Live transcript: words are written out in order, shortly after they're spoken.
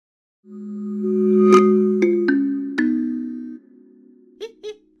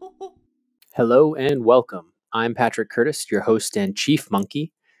Hello and welcome. I'm Patrick Curtis, your host and chief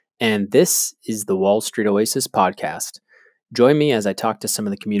monkey, and this is the Wall Street Oasis podcast. Join me as I talk to some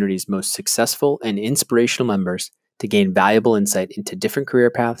of the community's most successful and inspirational members to gain valuable insight into different career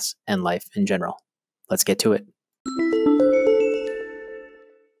paths and life in general. Let's get to it.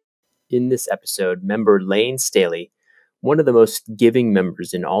 In this episode, member Lane Staley, one of the most giving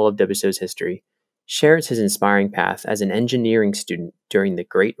members in all of WSO's history, shares his inspiring path as an engineering student during the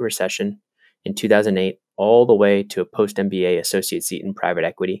Great Recession in 2008, all the way to a post-MBA associate seat in private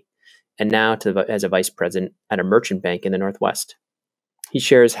equity, and now as a vice president at a merchant bank in the Northwest. He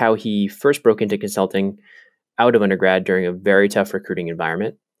shares how he first broke into consulting out of undergrad during a very tough recruiting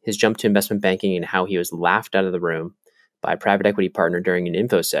environment, his jump to investment banking, and how he was laughed out of the room by a private equity partner during an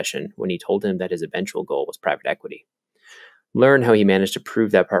info session when he told him that his eventual goal was private equity. Learn how he managed to prove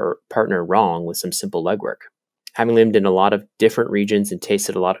that partner wrong with some simple legwork. Having lived in a lot of different regions and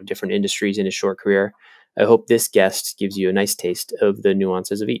tasted a lot of different industries in his short career, I hope this guest gives you a nice taste of the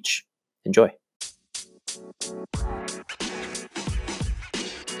nuances of each. Enjoy.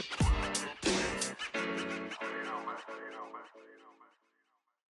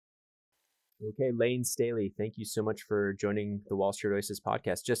 Okay, Lane Staley, thank you so much for joining the Wall Street Oasis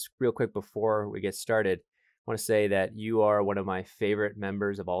podcast. Just real quick before we get started, I want to say that you are one of my favorite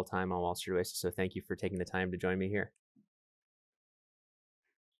members of all time on Wall Street Oasis, so thank you for taking the time to join me here.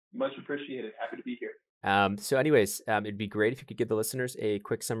 Much appreciated. Happy to be here. So anyways, it'd be great if you could give the listeners a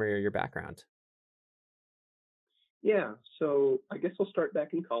quick summary of your background. Yeah, so I guess I'll start back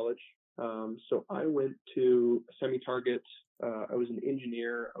in college. So I went to semi-target. I was an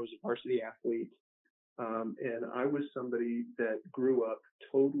engineer. I was a varsity athlete. And I was somebody that grew up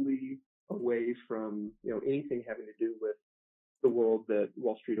totally away from, anything having to do with the world that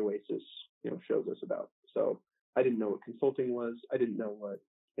Wall Street Oasis, shows us about. So I didn't know what consulting was. I didn't know what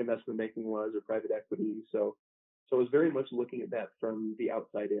investment banking was or private equity. So I was very much looking at that from the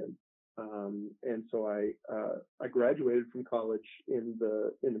outside in. And so I graduated from college in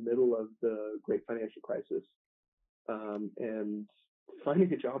the middle of the great financial crisis. And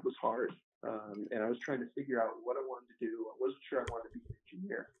finding a job was hard. And I was trying to figure out what I wanted to do. I wasn't sure I wanted to be an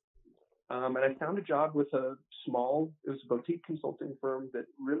engineer. And I found a job with it was a boutique consulting firm that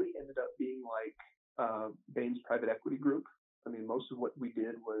really ended up being like Bain's private equity group. I mean, most of what we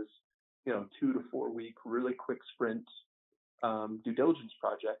did was, 2 to 4 week, really quick sprint due diligence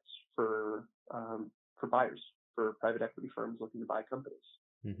projects for buyers, for private equity firms looking to buy companies.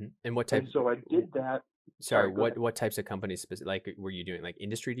 Mm-hmm. And what type? And so I did that. Sorry, what types of companies were you doing? Like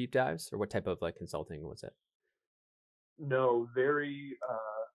industry deep dives, or what type of consulting was it? No, very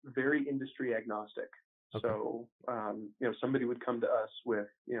industry agnostic. Okay. So somebody would come to us with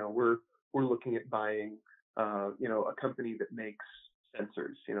we're looking at buying a company that makes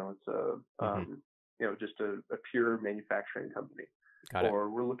sensors. It's a just a pure manufacturing company. Or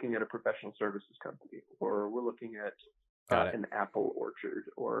we're looking at a professional services company, or we're looking at an apple orchard,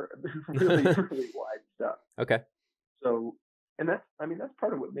 or really wide stuff. Okay. So, and that's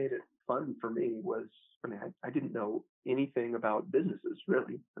part of what made it fun for me was, I didn't know anything about businesses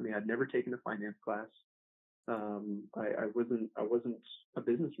really. I'd never taken a finance class. I wasn't a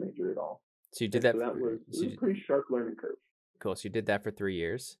business major at all. So you did that. So that was a pretty sharp learning curve. Cool. So you did that for 3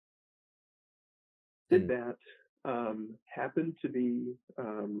 years. Did that. Happened to be,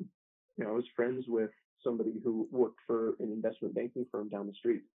 I was friends with somebody who worked for an investment banking firm down the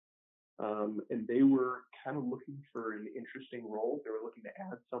street. And they were kind of looking for an interesting role. They were looking to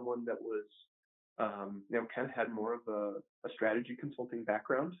add someone that was, kind of had more of a strategy consulting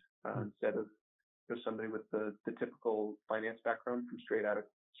background instead of somebody with the typical finance background from straight out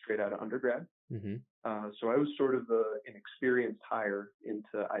of undergrad. Mm-hmm. So I was sort of an experienced hire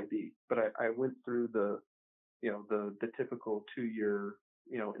into IB, but I went through the typical 2-year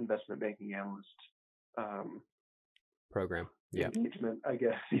investment banking analyst program. Yeah, engagement, I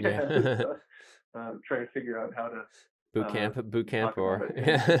guess. Yeah. Trying to figure out how to boot camp, or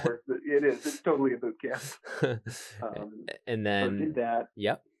it is. It's totally a boot camp. And then so I did that.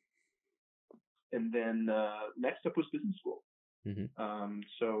 Yep. And then next up was business school. Mm-hmm.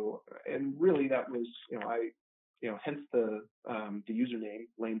 So, and really that was, hence the username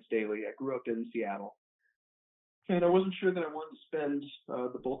Lane Staley. I grew up in Seattle, and I wasn't sure that I wanted to spend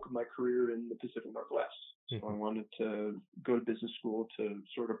the bulk of my career in the Pacific Northwest. So I wanted to go to business school to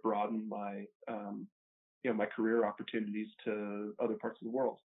sort of broaden my, my career opportunities to other parts of the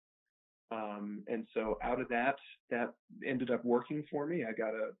world. And so out of that ended up working for me. I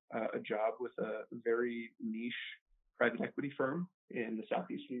got a job with a very niche private equity firm in the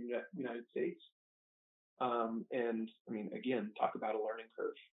southeastern United States. And again, talk about a learning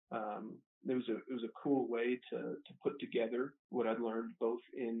curve. it was a cool way to put together what I'd learned both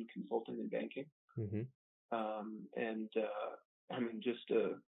in consulting and banking. Mm-hmm. And I mean, just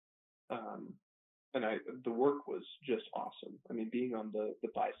um, and the work was just awesome. I mean, being on the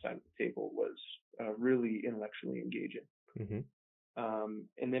buy side of the table was really intellectually engaging. Mm-hmm.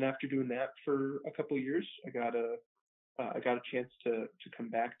 And then after doing that for a couple of years, I got a chance to come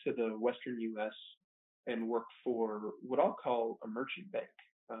back to the Western U.S. and work for what I'll call a merchant bank.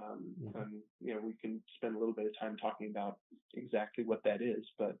 And we can spend a little bit of time talking about exactly what that is,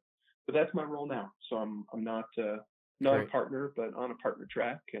 but that's my role now. So I'm not a partner, but on a partner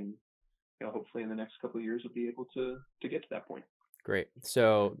track, and hopefully in the next couple of years I'll be able to get to that point. Great.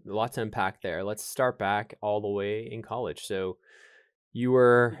 So a lot to unpack there. Let's start back all the way in college. So you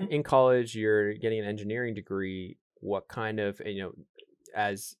were in college, you're getting an engineering degree. What kind of,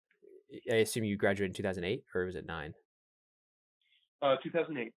 as I assume you graduated in 2008, or was it 9?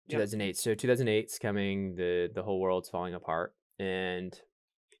 2008. 2008. Yep. So 2008's coming, the whole world's falling apart and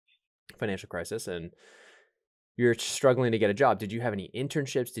financial crisis, and you're struggling to get a job. Did you have any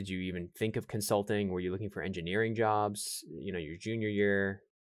internships? Did you even think of consulting? Were you looking for engineering jobs, your junior year?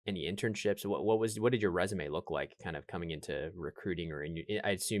 Any internships? What did your resume look like kind of coming into recruiting, or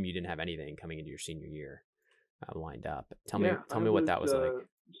I assume you didn't have anything coming into your senior year lined up. Tell me what that was like.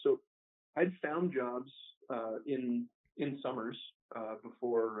 So I'd found jobs in summers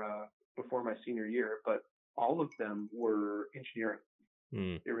before my senior year, but all of them were engineering.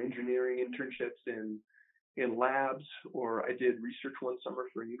 They were engineering internships in labs, or I did research one summer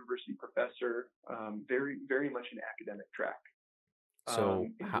for a university professor. Very, very much an academic track. So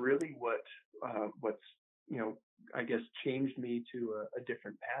really what's I guess changed me to a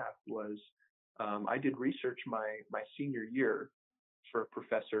different path was I did research my senior year for a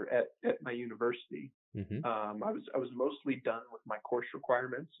professor at my university. Mm-hmm. I was mostly done with my course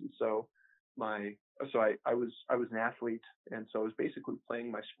requirements, and so I was an athlete, and so I was basically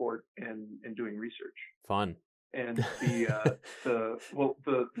playing my sport and doing research. Fun. And the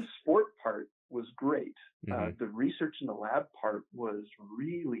sport part was great. Mm-hmm. The research in the lab part was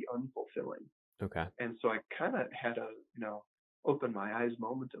really unfulfilling. Okay. And so I kind of had a open my eyes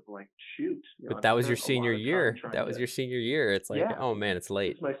moment of like, shoot. But that was your senior year. That was your senior year. It's like, oh man, it's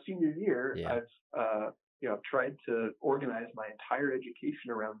late. It's my senior year. Yeah. I've tried to organize my entire education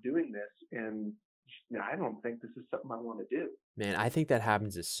around doing this, and I don't think this is something I want to do. Man, I think that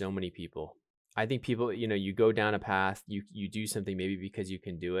happens to so many people. I think people, you go down a path, you do something maybe because you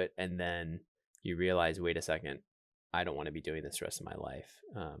can do it, and then you realize, wait a second, I don't want to be doing this the rest of my life.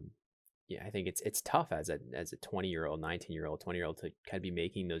 I think it's tough as a 20-year-old, 19-year-old, 20-year-old to kind of be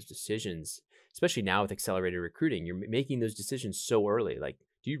making those decisions, especially now with accelerated recruiting. You're making those decisions so early. Like,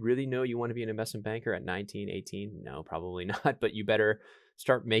 do you really know you want to be an investment banker at 19, 18? No, probably not, but you better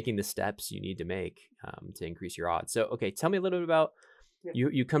start making the steps you need to make to increase your odds. So, okay, tell me a little bit about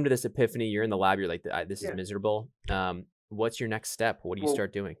you come to this epiphany. You're in the lab. You're like, this is miserable. What's your next step? What do you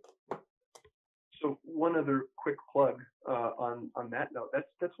start doing? So one other quick plug on that note.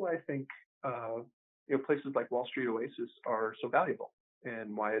 That's why I think places like Wall Street Oasis are so valuable,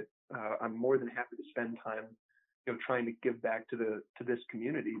 and why I'm more than happy to spend time trying to give back to this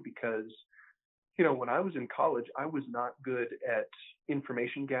community, because when I was in college, I was not good at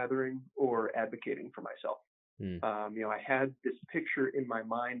information gathering or advocating for myself. I had this picture in my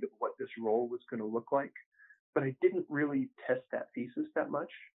mind of what this role was going to look like, but I didn't really test that thesis that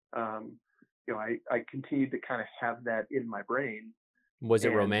much. I continued to kind of have that in my brain. Was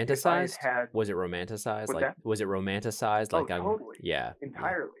it romanticized? Was it romanticized? Was it romanticized? Like, totally. Yeah.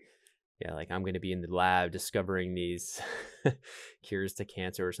 Entirely. Yeah, like I'm going to be in the lab discovering these cures to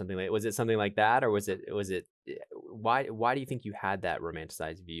cancer or something like. Was it something like that, or was it? Why do you think you had that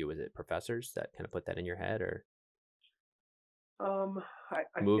romanticized view? Was it professors that kind of put that in your head, or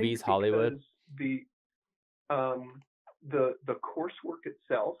I movies, think Hollywood? The coursework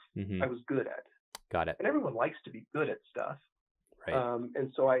itself, I was good at. Got it. And everyone likes to be good at stuff. Right.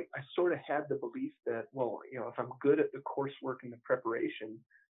 And so I sort of had the belief that, if I'm good at the coursework and the preparation,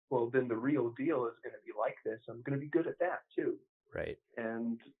 well, then the real deal is going to be like this. I'm going to be good at that too. Right.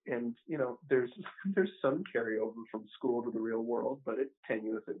 And there's some carryover from school to the real world, but it's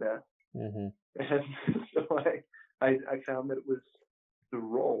tenuous at best. Mm-hmm. And so I found that the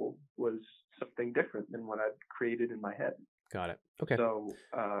role was something different than what I'd created in my head. Got it. Okay.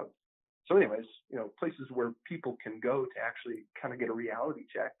 So anyways, places where people can go to actually kind of get a reality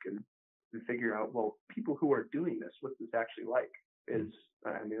check and figure out, well, people who are doing this, what's this actually like, is,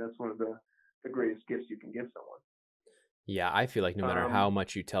 that's one of the greatest gifts you can give someone. Yeah, I feel like no matter how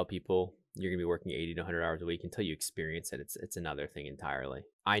much you tell people you're going to be working 80 to 100 hours a week until you experience it. It's another thing entirely.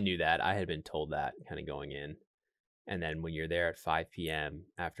 I knew that. I had been told that kind of going in. And then when you're there at 5 p.m.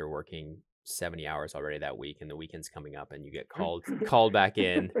 after working 70 hours already that week and the weekend's coming up and you get called back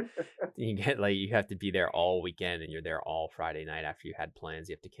in, you get like, you have to be there all weekend and you're there all Friday night after you had plans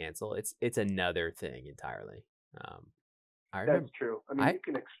you have to cancel. It's another thing entirely. I remember. That's true. I mean, you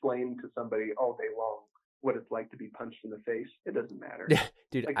can explain to somebody all day long what it's like to be punched in the face. It doesn't matter.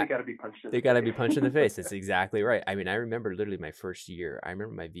 Dude, like they got to be punched in the face. They got to be punched in the face. It's exactly right. I mean, I remember literally my first year, I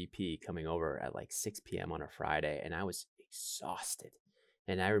remember my VP coming over at like 6 p.m. on a Friday and I was exhausted.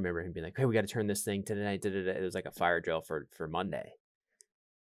 And I remember him being like, hey, we got to turn this thing tonight. It was like a fire drill for Monday.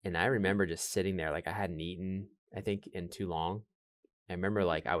 And I remember just sitting there, like I hadn't eaten, I think, in too long. I remember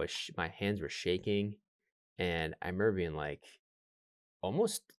like my hands were shaking. And I remember being like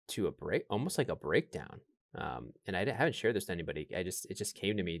almost like a breakdown. And I haven't shared this to anybody. It just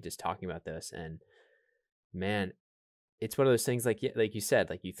came to me just talking about this. And man, it's one of those things like you said,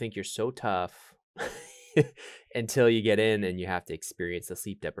 like you think you're so tough until you get in and you have to experience the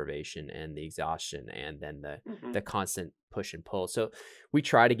sleep deprivation and the exhaustion and then the constant push and pull. So we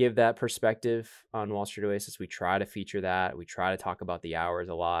try to give that perspective on Wall Street Oasis. We try to feature that. We try to talk about the hours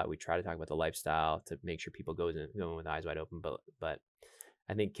a lot. We try to talk about the lifestyle to make sure people go in with eyes wide open. But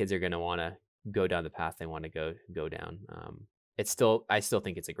I think kids are going to want to go down the path they want to go down. I still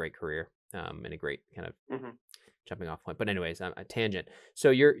think it's a great career and a great kind of jumping off point. But anyways, a tangent.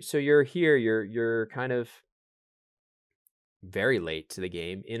 So you're here. You're kind of very late to the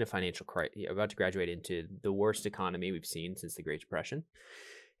game in a financial crisis. You're about to graduate into the worst economy we've seen since the Great Depression.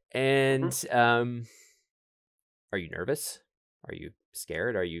 And are you nervous? Are you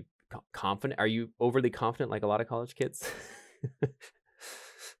scared? Are you confident? Are you overly confident like a lot of college kids?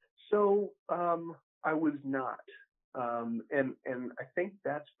 So I was not. And I think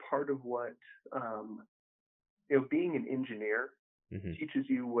that's part of what, being an engineer teaches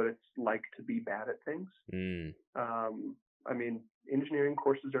you what it's like to be bad at things. I mean, engineering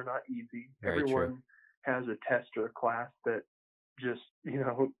courses are not easy. Very Everyone true. has a test or a class that just,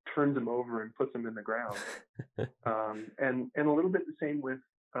 turns them over and puts them in the ground. And a little bit the same with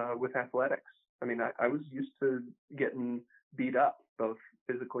athletics. I mean, I was used to getting beat up both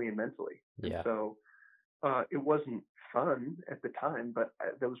physically and mentally. Yeah. And so it wasn't fun at the time, but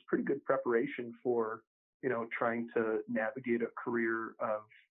that was pretty good preparation for, trying to navigate a career of,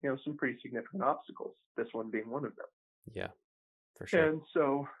 some pretty significant obstacles, this one being one of them. Yeah, for sure. And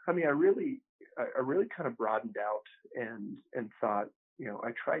so, I mean, I really kind of broadened out and thought,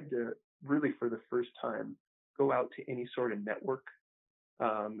 I tried to really for the first time go out to any sort of network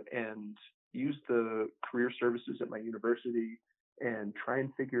and use the career services at my university and try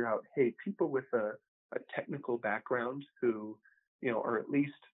and figure out, hey, people with a technical background who, are at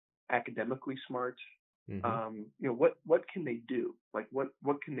least academically smart, what can they do? Like,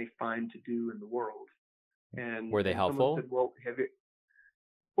 what can they find to do in the world? And were they helpful? Said,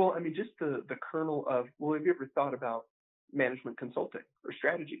 well, I mean, just the kernel of, well, have you ever thought about management consulting or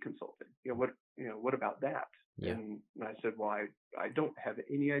strategy consulting? What about that? Yeah. And I said, well, I don't have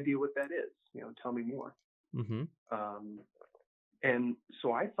any idea what that is. Tell me more. And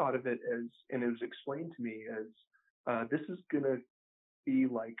so I thought of it as, and it was explained to me as, this is going to be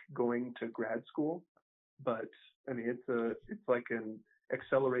like going to grad school, but I mean, it's like an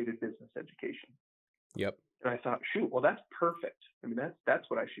accelerated business education. Yep. And I thought, shoot, well, that's perfect. I mean, that's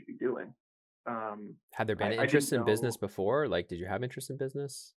what I should be doing. Had there been interest in business before? Like, did you have interest in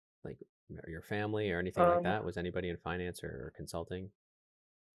business? Like your family or anything like that? Was anybody in finance or consulting?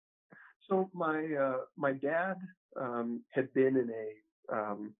 So my dad had been in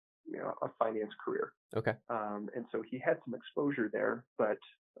a finance career. Okay. And so he had some exposure there, but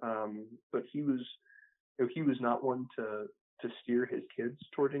he was not one to steer his kids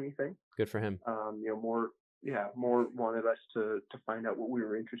toward anything. Good for him. More wanted us to find out what we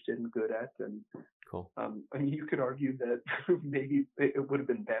were interested and good at. And cool. I mean, you could argue that maybe it would have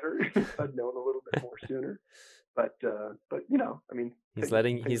been better if I'd known a little bit more sooner. But I mean, he's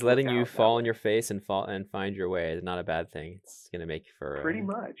letting you fall on your face and find your way. It's not a bad thing. It's going to make for pretty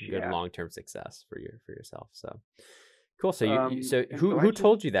much good long-term success for yourself. So cool. So who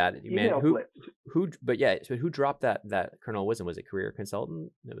told you that, man? So who dropped that kernel of wisdom? Was it career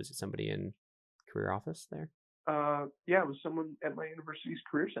consultant? Was it somebody in career office there? It was someone at my university's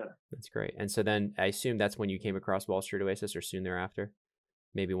career center. That's great. And so then I assume that's when you came across Wall Street Oasis, or soon thereafter,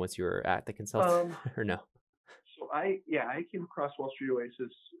 maybe once you were at the consultant, or no? So I came across Wall Street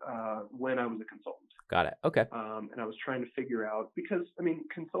Oasis when I was a consultant. Got it. Okay. And I was trying to figure out, because I mean,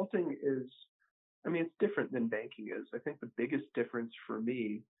 consulting is, it's different than banking is. I think the biggest difference for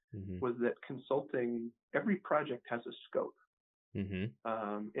me Mm-hmm. was that consulting, every project has a scope. Mm-hmm.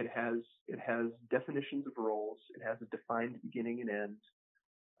 It has definitions of roles. It has a defined beginning and end.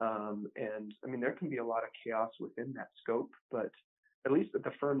 And I mean, there can be a lot of chaos within that scope, but at least at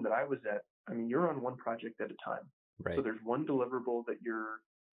the firm that I was at, I mean, you're on one project at a time. Right. So there's one deliverable that you're,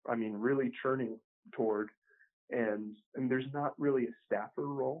 I mean, really churning toward, and there's not really a staffer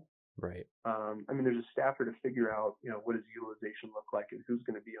role. Right. I mean, there's a staffer to figure out, what does utilization look like and who's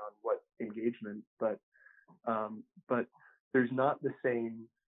going to be on what engagement, but there's not the same,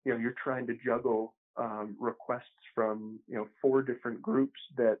 you're trying to juggle requests from, 4 different groups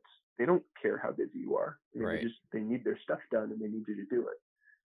that they don't care how busy you are. I mean, Right. they need their stuff done and they need you to do it.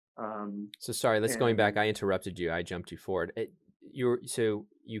 So sorry, going back. I interrupted you. I jumped you forward. So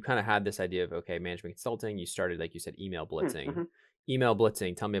you kind of had this idea of, okay, management consulting. You started, like you said, email blitzing. Mm-hmm. Email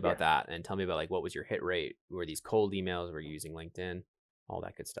blitzing. Tell me about that, and tell me about, like, what was your hit rate? Were these cold emails? Were you using LinkedIn? All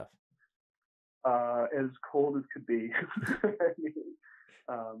that good stuff. As cold as could be.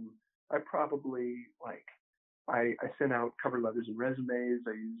 I probably I sent out cover letters and resumes.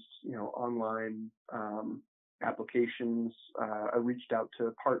 I used online applications. I reached out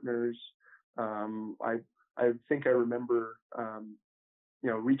to partners. I think I remember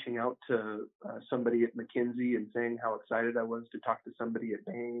reaching out to somebody at McKinsey and saying how excited I was to talk to somebody at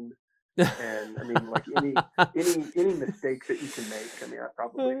Bain. And I mean, like any mistake that you can make, I mean, I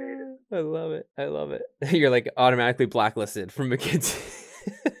probably made it. I love it. You're like automatically blacklisted from McKinsey.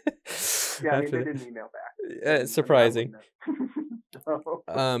 Yeah, I mean, they didn't email back. Surprising. So.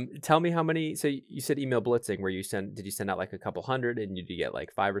 Tell me how many. So you said email blitzing, where did you send out like a couple hundred, and did you get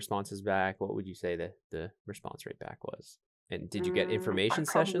like 5 responses back? What would you say the response rate back was? And did you get information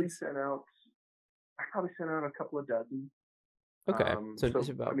sessions? I probably sent out a couple of dozen. Okay, so it's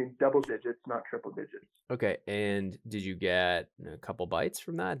I mean, double digits, not triple digits. Okay, and did you get a couple bites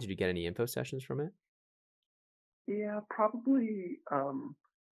from that? Did you get any info sessions from it? Yeah, probably.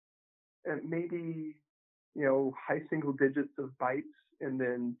 Maybe high single digits of bites, and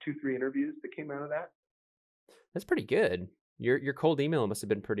then 2-3 interviews that came out of that. That's pretty good. Your cold email must have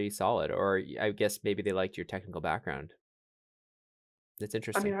been pretty solid, or I guess maybe they liked your technical background. That's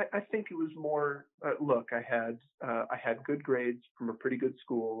interesting. I mean, I think it was more. Look, I had good grades from a pretty good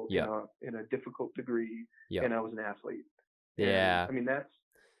school in a difficult degree, and I was an athlete. Yeah. And, I mean,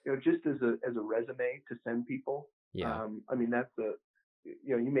 that's just as a resume to send people. Yeah. I mean, that's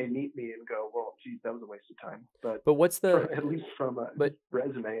you may meet me and go, well, geez, that was a waste of time. But what's at least from a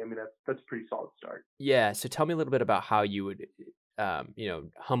resume, I mean, that's a pretty solid start. Yeah. So tell me a little bit about how you would,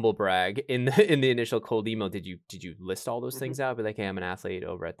 humble brag in the initial cold email. Did you list all those things out? Be like, hey, I'm an athlete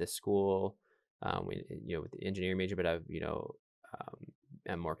over at this school, with the engineering major, but I'm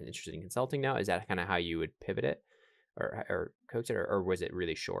more interested in consulting now. Is that kind of how you would pivot it, or coax it, or was it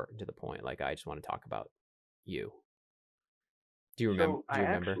really short and to the point? Like, I just want to talk about you. Do you remember?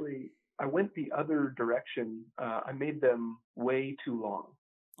 I went the other direction. I made them way too long.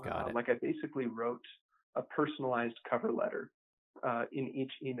 Got it. Like, I basically wrote a personalized cover letter in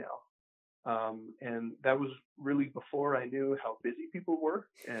each email. And that was really before I knew how busy people were.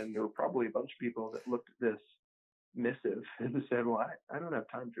 And there were probably a bunch of people that looked at this missive and said, well, I don't have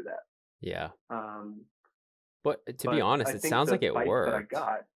time for that. Yeah. But to be honest, it sounds like it worked.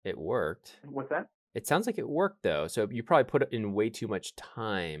 It worked. What's that? It sounds like it worked, though. So you probably put in way too much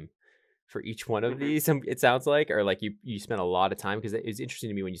time for each one of these. It sounds like, or like you spent a lot of time, because it was interesting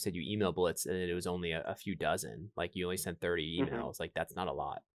to me when you said you email blitz and it was only a few dozen. Like, you only sent 30 emails. Like, that's not a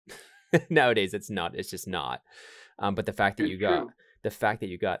lot. Nowadays, it's not. It's just not. But the fact that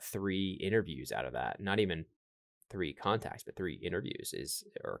you got 3 interviews out of that, not even 3 contacts, but 3 interviews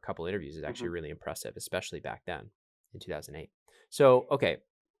or a couple interviews is actually really impressive, especially back then in 2008. So, okay.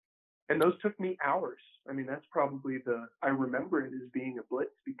 And those took me hours. I mean, that's probably I remember it as being a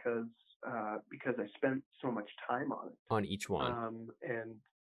blitz because I spent so much time on it. On each one. And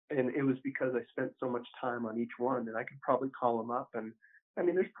it was because I spent so much time on each one, and I could probably call them up, and I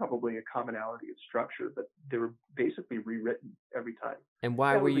mean, there's probably a commonality of structure, but they were basically rewritten every time. And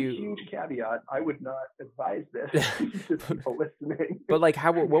why were you? A huge caveat. I would not advise this to people listening. But like,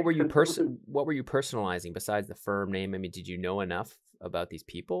 what were you personalizing besides the firm name? I mean, did you know enough about these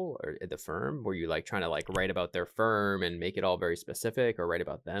people or the firm? Were you like trying to like write about their firm and make it all very specific, or write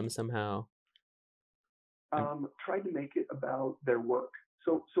about them somehow? Tried to make it about their work.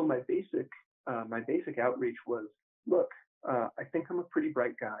 So my basic outreach was, look, I think I'm a pretty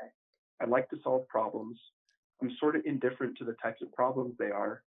bright guy. I like to solve problems. I'm sort of indifferent to the types of problems they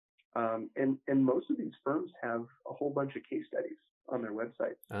are. And most of these firms have a whole bunch of case studies on their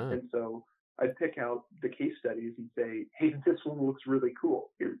websites. And so I'd pick out the case studies and say, hey, this one looks really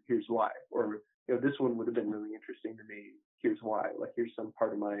cool. Here's why. Or, this one would have been really interesting to me. Here's why. Like, here's some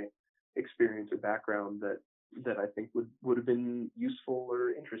part of my experience or background that I think would have been useful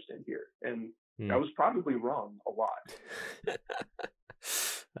or interesting here. And I was probably wrong a lot.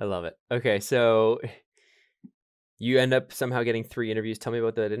 I love it. Okay, so you end up somehow getting 3 interviews. Tell me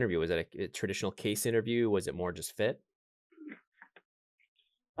about that interview. Was it a traditional case interview? Was it more just fit?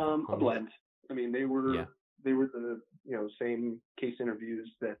 A blend. I mean, they were the same case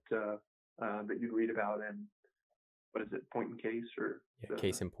interviews that you'd read about in, what is it, Point and Case, or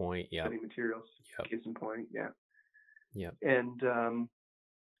Case and Point, study materials. Case and Point, yeah. And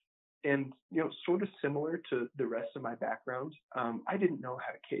sort of similar to the rest of my background, I didn't know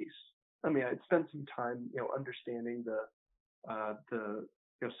how to case. I mean, I'd spent some time understanding the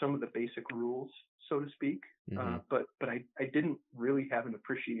some of the basic rules, so to speak, but I didn't really have an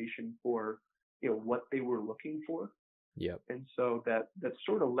appreciation for what they were looking for. Yep. And so that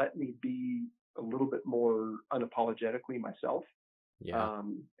sort of let me be a little bit more unapologetically myself. Yeah.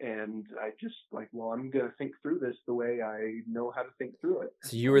 And I just I'm gonna think through this the way I know how to think through it.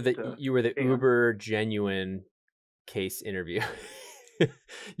 So you were the uber genuine case interview.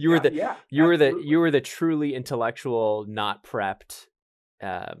 you were the truly intellectual, not prepped,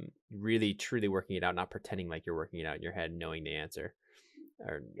 really truly working it out, not pretending like you're working it out in your head, knowing the answer.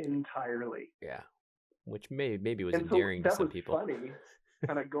 Entirely. Yeah. Which maybe was endearing to some people. That was funny,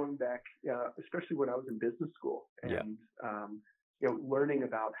 kind of going back, especially when I was in business school, and learning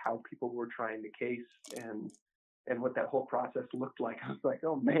about how people were trying to case and what that whole process looked like. I was like,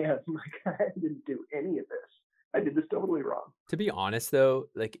 oh man, I didn't do any of this. I did this totally wrong. To be honest, though,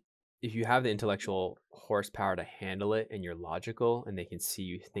 if you have the intellectual horsepower to handle it and you're logical and they can see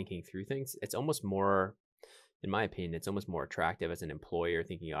you thinking through things, it's almost more, in my opinion, it's almost more attractive as an employer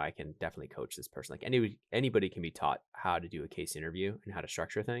thinking, I can definitely coach this person. Like anybody can be taught how to do a case interview and how to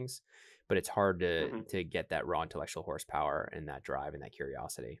structure things, but it's hard to get that raw intellectual horsepower and that drive and that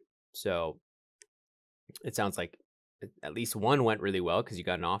curiosity. So it sounds like at least one went really well because you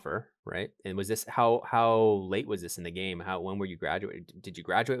got an offer, right? And was this how late was this in the game? When were you graduated? Did you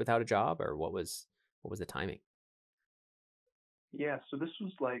graduate without a job, or what was the timing? Yeah, so this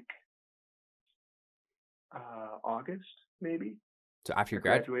was August, maybe. So after you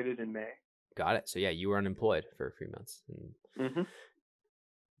graduated in May. Got it. So yeah, you were unemployed for a few months.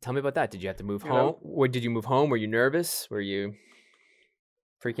 Tell me about that. Did you have to move home? Or did you move home? Were you nervous? Were you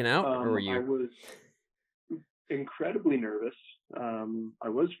freaking out, or were you? I was incredibly nervous. I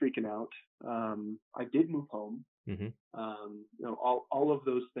was freaking out. I did move home. All of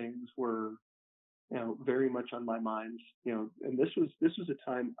those things were, very much on my mind. And this was a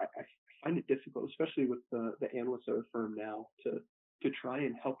time I find it difficult, especially with the analysts at our firm now, to try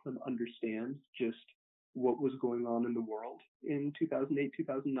and help them understand just what was going on in the world in 2008,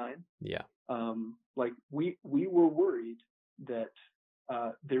 2009. Yeah. We were worried that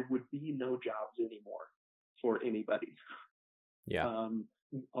there would be no jobs anymore for anybody. Yeah.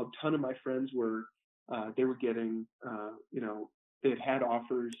 A ton of my friends were getting, they had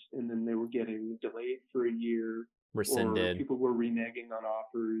offers and then they were getting delayed for a year. Rescinded. Or people were reneging on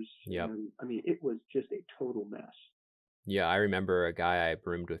offers. Yep. And, I mean, it was just a total mess. Yeah, I remember a guy I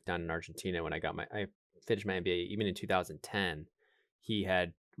roomed with down in Argentina when I finished my MBA. Even in 2010, he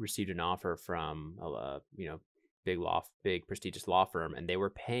had received an offer from a big prestigious law firm, and they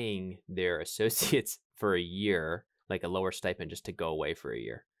were paying their associates for a year, like a lower stipend, just to go away for a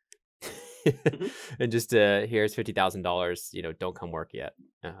year. And just here's $50,000, don't come work yet,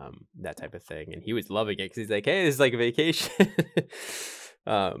 that type of thing. And he was loving it because he's like, hey, this is like a vacation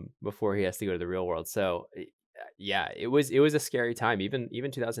before he has to go to the real world. So yeah, it was a scary time. Even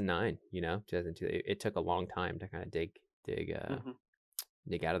 2009, 2002, it took a long time to kind of dig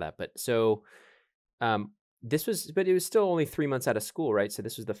out of that. But so but it was still only 3 months out of school, right? So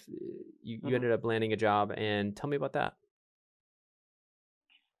this was you ended up landing a job, and tell me about that.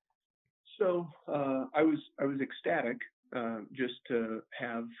 So I was ecstatic just to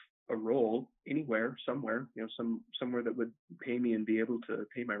have a role anywhere, somewhere, somewhere that would pay me and be able to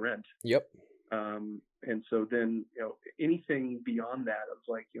pay my rent. Yep. And so then, anything beyond that of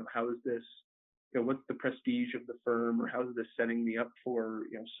how is this, what's the prestige of the firm, or how is this setting me up for,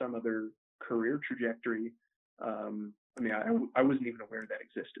 some other career trajectory? I wasn't even aware that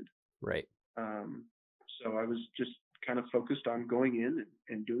existed. Right. So I was just kind of focused on going in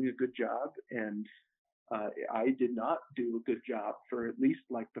and doing a good job. And I did not do a good job for at least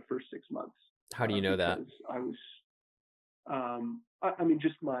the first 6 months. How do you know that? I was,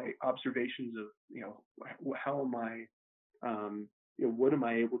 just my observations of, how am I, what am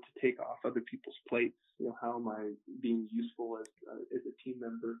I able to take off other people's plates? How am I being useful as a team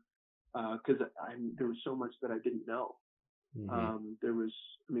member? because there was so much that I didn't know. There was,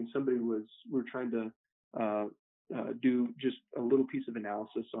 we were trying to do just a little piece of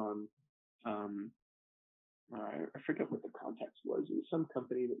analysis on, I forget what the context was. It was some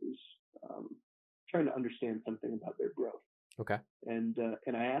company that was trying to understand something about their growth. Okay. And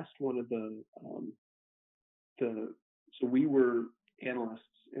I asked one of so we were analysts,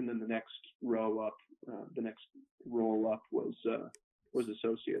 and then the next roll up was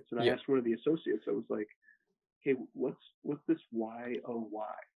associates. And I asked one of the associates, I was like, hey, what's this YOY?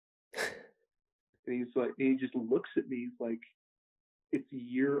 And he's like, he just looks at me, he's like, it's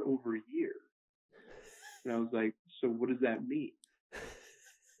year over year. And I was like, so what does that mean?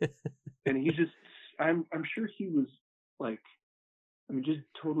 And he just, I'm sure he was like, just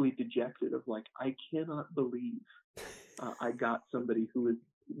totally dejected of like, I cannot believe I got somebody who is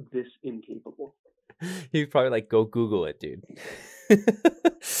this incapable. He's probably like, go Google it, dude.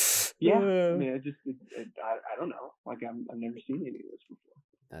 Yeah, I don't know. Like, I've never seen any of this before.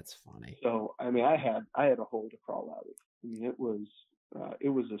 That's funny. So, I had a hole to crawl out of. It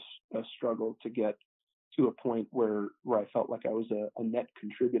was a struggle to get to a point where I felt like I was a net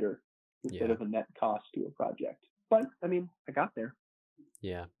contributor instead of a net cost to a project. But I got there.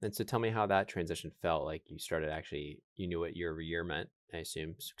 Yeah. And so tell me how that transition felt. Like you started you knew what year over year meant, I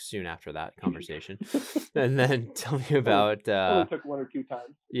assume, soon after that conversation. And then tell me about only took one or two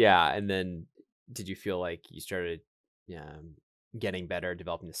times. Yeah. And then did you feel like you started getting better,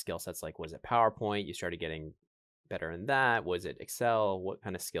 developing the skill sets? Like, was it PowerPoint? You started getting better in that? Was it Excel? What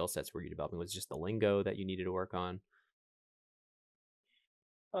kind of skill sets were you developing? Was it just the lingo that you needed to work on?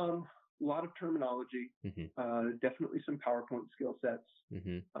 A lot of terminology, definitely some PowerPoint skill sets,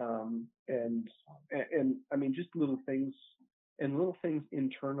 and just little things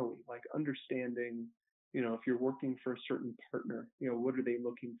internally, like understanding, if you're working for a certain partner, what are they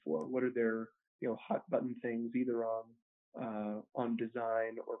looking for? What are their, hot button things, either on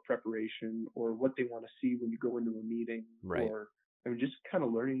design or preparation, or what they want to see when you go into a meeting, right? Or just kind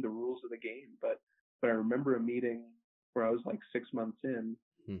of learning the rules of the game. But I remember a meeting where I was like 6 months in,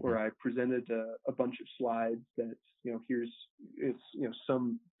 where I presented a bunch of slides that, it's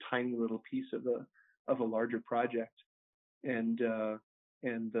some tiny little piece of a larger project. And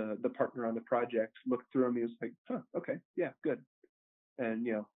the partner on the project looked through them. He was like, huh, okay, yeah, good. And,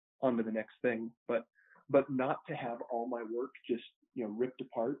 on to the next thing. But not to have all my work just, ripped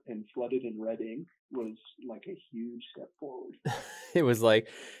apart and flooded in red ink was like a huge step forward. It was like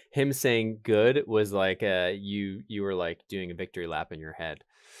him saying good was like you were like doing a victory lap in your head,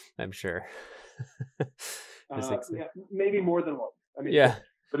 I'm sure. Yeah, maybe more than one.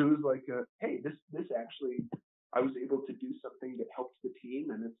 But it was like, hey, this actually, I was able to do something that helps the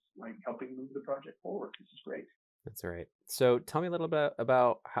team, and it's like helping move the project forward. This is great. That's right. So tell me a little bit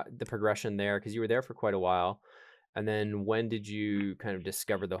about the progression there, because you were there for quite a while. And then when did you kind of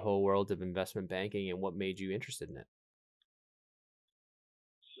discover the whole world of investment banking, and what made you interested in it?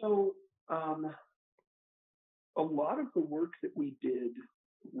 So a lot of the work that we did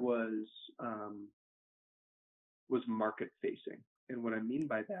was market facing. And what I mean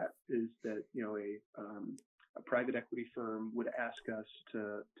by that is that, a private equity firm would ask us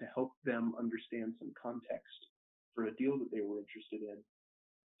to help them understand some context for a deal that they were interested in.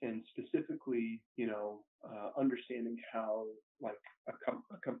 And specifically, understanding how like a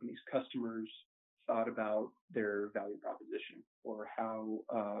company's customers thought about their value proposition, or how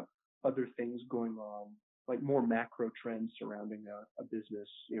other things going on, like more macro trends surrounding a business,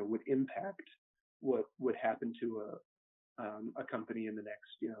 would impact what would happen to a company in the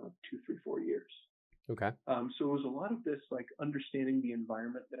next, 2, 3, 4 years. Okay. So it was a lot of this, like understanding the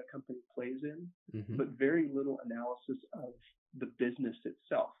environment that a company plays in, but very little analysis of the business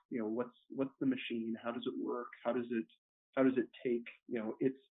itself. What's the machine? How does it work? How does it take,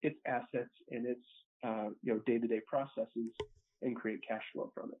 its assets and its, day-to-day processes and create cash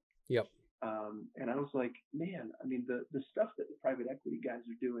flow from it? Yep. And I was like, man, the stuff that the private equity guys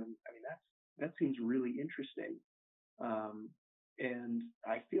are doing, that seems really interesting. And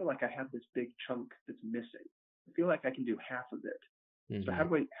I feel like I have this big chunk that's missing. I feel like I can do half of it. So how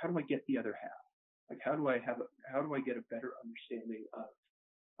do I get the other half? Like, how do I get a better understanding of,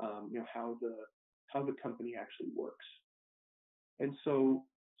 how the company actually works? And so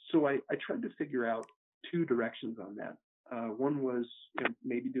I tried to figure out two directions on that. One was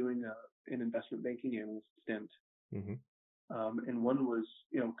maybe doing an investment banking analyst stint, and one was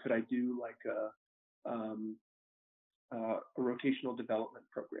could I do like a rotational development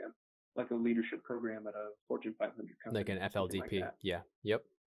program, like a leadership program at a Fortune 500 company, like an FLDP. Like yeah. Yep.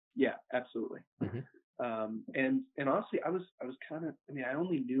 Yeah, absolutely. And honestly, I was kind of, I mean, I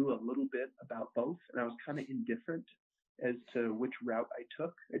only knew a little bit about both, and I was kind of indifferent as to which route I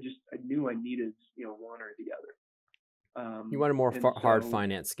took. I knew I needed, one or the other. You wanted more And hard so,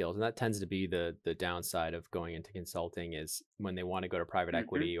 finance skills, and that tends to be the downside of going into consulting is when they want to go to private mhm,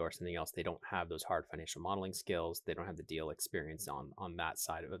 equity or something else, they don't have those hard financial modeling skills. They don't have the deal experience on that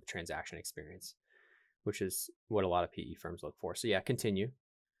side of the transaction experience, which is what a lot of PE firms look for. So yeah, continue.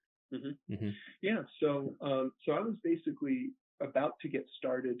 mhm. Hmm. Yeah. So I was basically about to get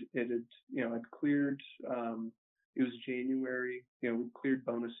started. I'd cleared. It was January. We cleared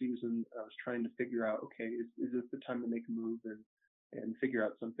bonus season. I was trying to figure out, okay, is this the time to make a move and figure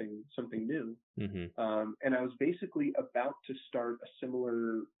out something new? Hmm. And I was basically about to start a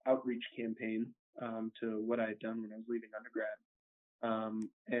similar outreach campaign to what I had done when I was leaving undergrad.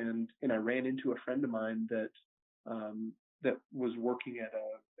 And I ran into a friend of mine that was working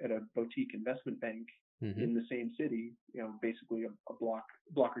at a boutique investment bank Hmm. in the same city, basically a block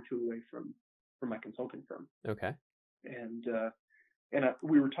or two away from my consulting firm. Okay. And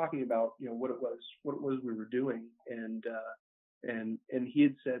we were talking about what it was we were doing, and he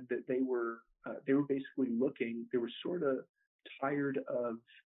had said that they were basically looking. They were sort of tired of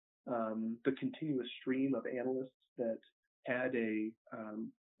the continuous stream of analysts that had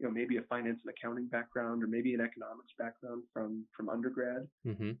maybe a finance and accounting background or maybe an economics background from undergrad,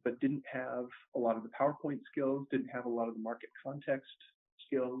 Hmm. but didn't have a lot of the PowerPoint skills, didn't have a lot of the market context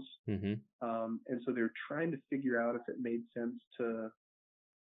skills. Hmm. And so they're trying to figure out if it made sense to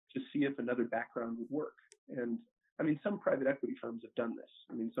see if another background would work. And I mean, some private equity firms have done this.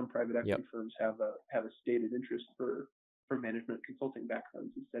 I mean, some private Yep. equity firms have a stated interest for management consulting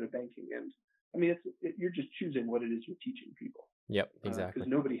backgrounds instead of banking. And I mean, you're just choosing what it is you're teaching people, Yep. because Exactly.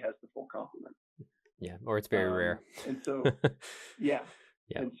 nobody has the full complement. Yeah. Or it's very rare. And so, yeah.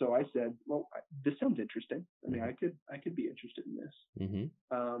 Yeah. And so I said, well, this sounds interesting. I mean, Hmm. I could be interested in this. Hmm.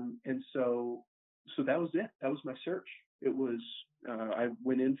 And so that was it. That was my search. It was I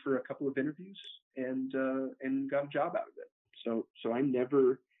went in for a couple of interviews and got a job out of it. So I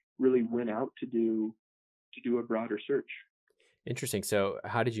never really went out to do a broader search. Interesting. So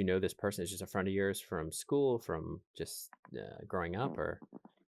how did you know this person? Is just a friend of yours from school, from just growing up, or?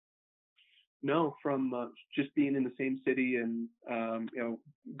 No, from just being in the same city and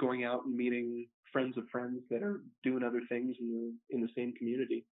going out and meeting friends of friends that are doing other things in the same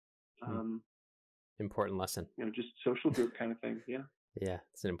community. Um, Important lesson. just social group kind of thing. Yeah. Yeah,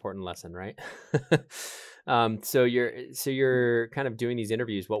 it's an important lesson, right? So you're kind of doing these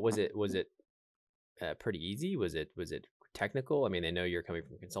interviews. What was it? Was it pretty easy? Was it technical? I mean, they know you're coming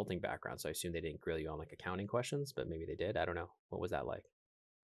from a consulting background, so I assume they didn't grill you on like accounting questions, but maybe they did. I don't know. What was that like?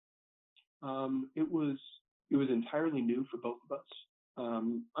 It was entirely new for both of us.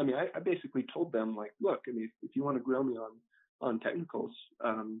 I mean, I basically told them, like, look, I mean, if you want to grill me on technicals,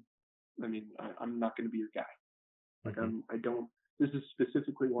 I mean, I'm not going to be your guy. Like, Hmm. I don't. This is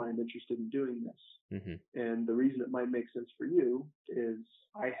specifically why I'm interested in doing this. Hmm. And the reason it might make sense for you is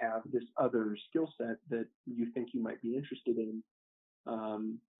I have this other skill set that you think you might be interested in.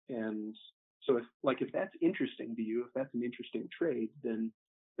 And so if that's interesting to you, if that's an interesting trade, then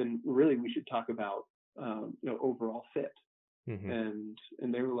really we should talk about overall fit. Hmm.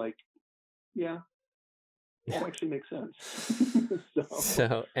 And they were like, yeah, that actually makes sense.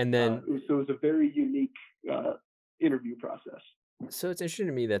 So and then So it was a very unique interview process. So it's interesting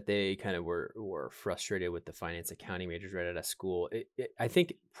to me that they kind of were frustrated with the finance accounting majors right out of school. I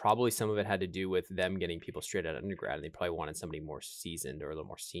think probably some of it had to do with them getting people straight out of undergrad, and they probably wanted somebody more seasoned or a little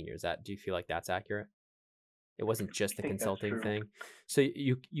more senior. Do you feel like that's accurate? It wasn't just I the think that's consulting true. thing. So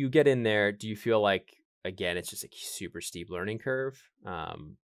you get in there. Do you feel like again it's just a super steep learning curve? Or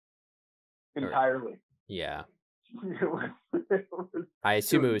Entirely. yeah, It was I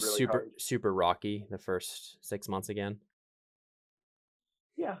assume it was really super hard. super rocky the first 6 months again.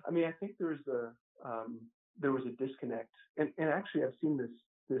 Yeah, I mean, I think there was a disconnect, and actually I've seen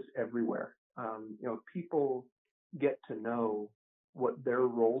this everywhere. People get to know what their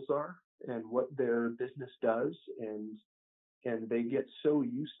roles are and what their business does, and they get so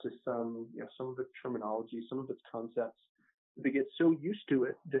used to some of its terminology, some of its concepts. They get so used to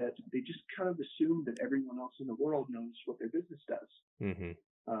it that they just kind of assume that everyone else in the world knows what their business does. Hmm.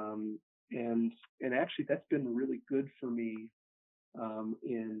 Um, and actually, that's been really good for me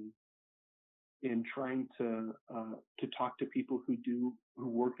in trying to talk to people who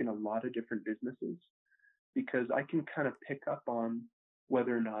work in a lot of different businesses, because I can kind of pick up on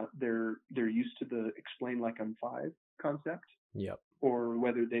whether or not they're used to the explain like I'm five concept, Yep. or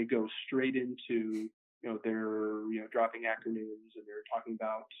whether they go straight into they're dropping acronyms and they're talking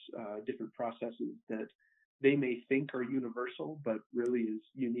about different processes that they may think are universal, but really is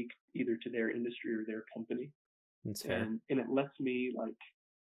unique either to their industry or their company. That's fair. And it lets me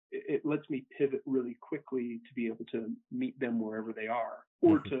pivot really quickly to be able to meet them wherever they are,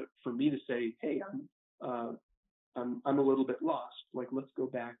 or for me to say, hey, I'm a little bit lost. Like, let's go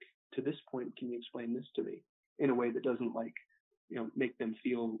back to this point. Can you explain this to me in a way that doesn't make them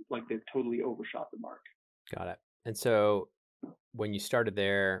feel like they've totally overshot the mark? Got it. And so when you started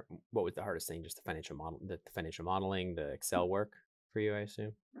there, what was the hardest thing? Just the financial modeling, the Excel work for you, I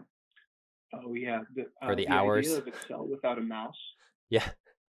assume? Oh yeah. For the The hours. idea of Excel without a mouse. Yeah.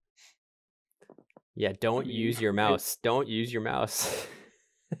 Yeah. Don't use your mouse. Don't use your mouse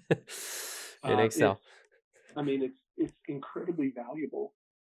in Excel. It's incredibly valuable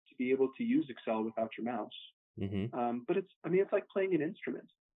to be able to use Excel without your mouse. But it's like playing an instrument.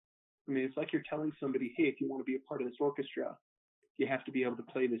 It's like you're telling somebody, hey, if you want to be a part of this orchestra, you have to be able to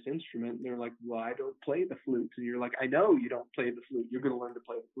play this instrument. And they're like, well, I don't play the flute. And you're like, I know you don't play the flute. You're going to learn to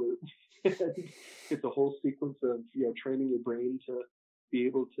play the flute. It's a whole sequence of training your brain to be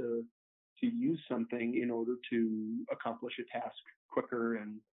able to use something in order to accomplish a task quicker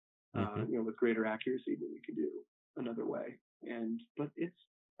and with greater accuracy than you can do another way. But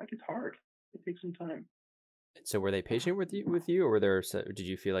it's hard. It takes some time. So were they patient with you, or did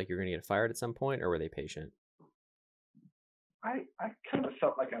you feel like you were going to get fired at some point, or were they patient? I kind of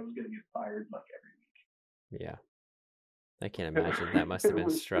felt like I was going to get fired like every week. Yeah. I can't imagine. That must have been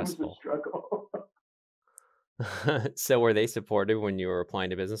stressful. It was a struggle. So were they supportive when you were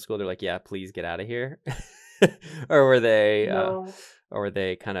applying to business school? They're like, yeah, please get out of here. Or were they, No. or were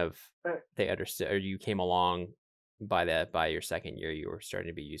they kind of, they understood, or you came along by your second year, you were starting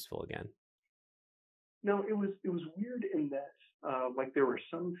to be useful again? No, it was weird in that, there were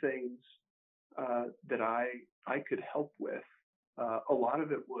some things that I could help with. A lot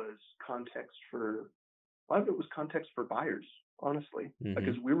of it was context for buyers, honestly,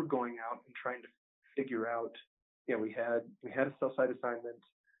 because we were going out and trying to figure out. We had a sell side assignment.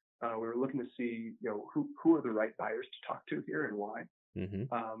 We were looking to see who are the right buyers to talk to here and why.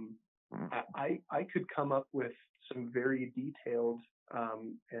 I could come up with some very detailed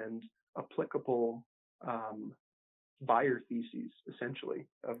and applicable buyer theses, essentially,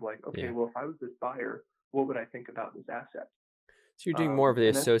 of like, okay, well, if I was this buyer, what would I think about this asset? So you're doing more of the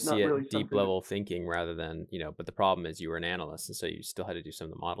associate really deep level thinking rather than, but the problem is you were an analyst, and so you still had to do some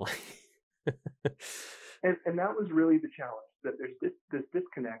of the modeling. And that was really the challenge, that there's this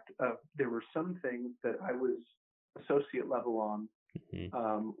disconnect of, there were some things that I was associate level on,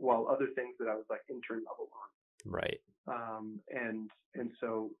 while other things that I was like intern level on. Right. And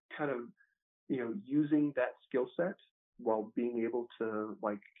so kind of, using that skill set while being able to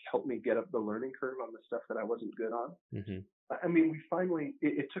like help me get up the learning curve on the stuff that I wasn't good on. We finally,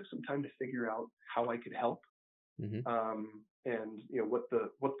 it took some time to figure out how I could help, and what the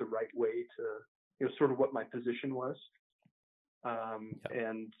right way to, sort of what my position was.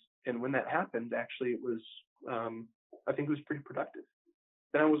 And when that happened, actually, it was, I think it was pretty productive.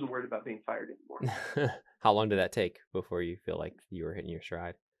 Then I wasn't worried about being fired anymore. How long did that take before you feel like you were hitting your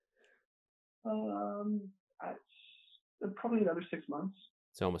stride? Probably another 6 months.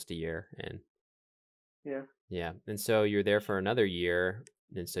 It's almost a year. And yeah. And so you're there for another year,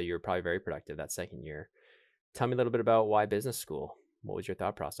 and so you were probably very productive that second year. Tell me a little bit about why business school. What was your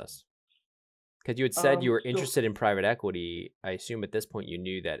thought process? Because you had said you were interested in private equity. I assume at this point you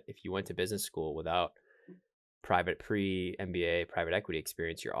knew that if you went to business school without pre-MBA private equity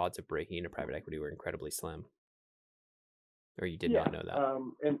experience, your odds of breaking into private equity were incredibly slim. Or you did not know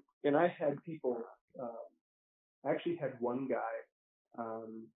that? And I had people, I actually had one guy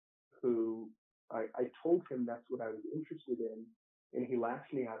who I told him that's what I was interested in, and he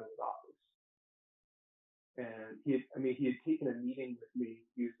laughed me out of his office. And he had taken a meeting with me.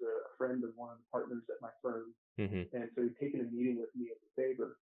 He's a friend of one of the partners at my firm, and so he'd taken a meeting with me as a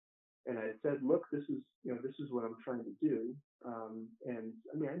favor. And I said, look, this is what I'm trying to do. And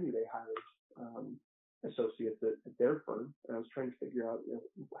I knew they hired associates at their firm, and I was trying to figure out,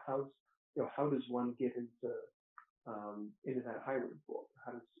 how does one get into that hiring pool?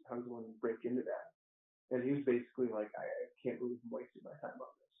 How does one break into that? And he was basically like, I can't believe I'm wasting my time on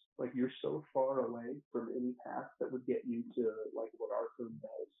this. Like, you're so far away from any path that would get you to like what our firm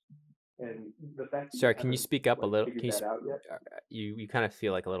does. And the fact. Sorry, can you speak up a little? Can you you kind of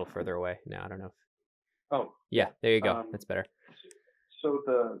feel like a little further away now. I don't know. Oh. Yeah, there you go. That's better. So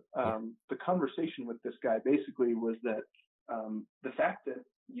the conversation with this guy basically was that the fact that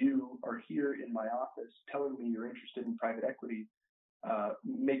you are here in my office telling me you're interested in private equity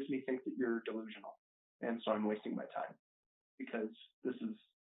makes me think that you're delusional. and so I'm wasting my time because this is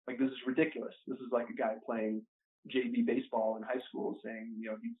ridiculous. This is like a guy playing JV baseball in high school saying,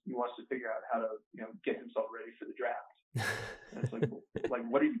 he wants to figure out how to, get himself ready for the draft. And it's like,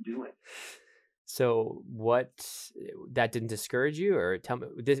 what are you doing? So that didn't discourage you, or tell me,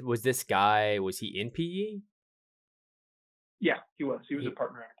 this guy, was he in PE? Yeah, he was. He was a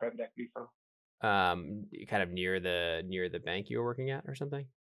partner at a private equity firm. Kind of near the bank you were working at or something?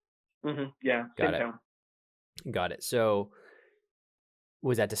 Mm-hmm. Yeah. Got it. Town. Got it. So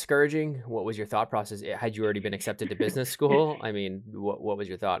was that discouraging? What was your thought process? Had you already been accepted to business school? I mean, what was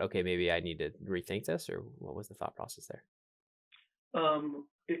your thought? Okay, maybe I need to rethink this, or what was the thought process there?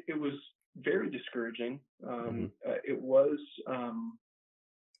 It was very discouraging. It was,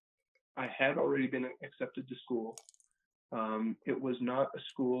 I had already been accepted to school. It was not a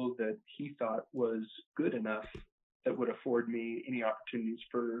school that he thought was good enough that would afford me any opportunities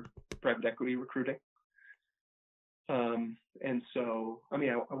for private equity recruiting. And so, I mean,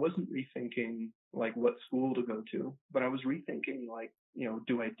 I wasn't rethinking like what school to go to, but I was rethinking like,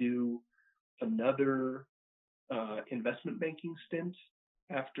 do I do another investment banking stint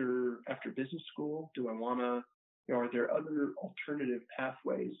after business school? Do I want to, are there other alternative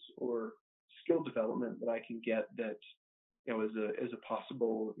pathways or skill development that I can get that, as a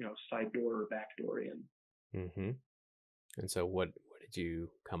possible, side door or back door in? Mm-hmm. And so what did you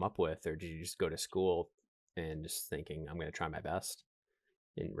come up with, or did you just go to school and just thinking, I'm going to try my best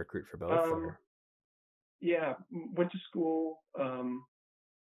and recruit for both? Yeah, went to school, kind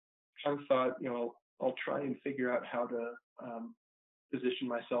of thought, I'll try and figure out how to position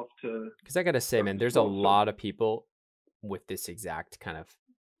myself to. Because I got to say, man, there's a lot of people with this exact kind of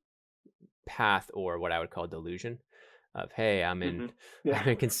path, or what I would call delusion of, hey, I'm in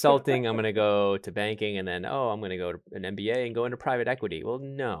consulting, I'm going to go to banking, and then, I'm going to go to an MBA and go into private equity. Well,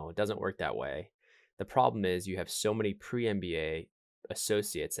 no, it doesn't work that way. The problem is you have so many pre-MBA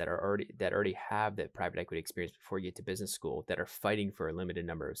associates that already have that private equity experience before you get to business school, that are fighting for a limited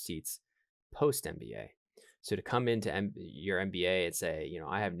number of seats post-MBA. So to come into your MBA and say,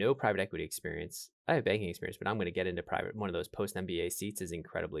 I have no private equity experience, I have banking experience, but I'm going to get into one of those post-MBA seats is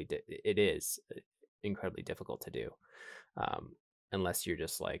incredibly difficult to do. Unless you're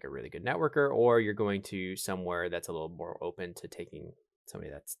just like a really good networker, or you're going to somewhere that's a little more open to taking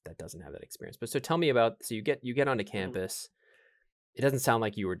somebody that doesn't have that experience. But so tell me about, so you get onto campus. It doesn't sound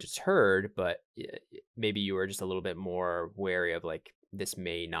like you were deterred, but maybe you were just a little bit more wary of like, this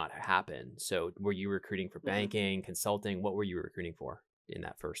may not happen. So were you recruiting for banking, consulting? What were you recruiting for in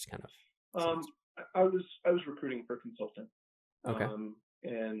that first kind of? I was recruiting for consulting. Okay.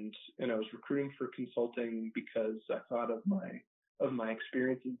 And I was recruiting for consulting because I thought of my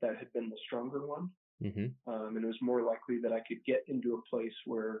experiences that had been the stronger one. Mm-hmm. And it was more likely that I could get into a place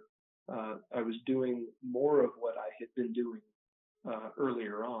where I was doing more of what I had been doing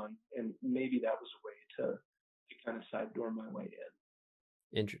earlier on, and maybe that was a way to kind of side door my way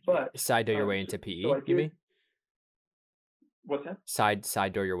in. But side door your way into PE, you mean? What's that?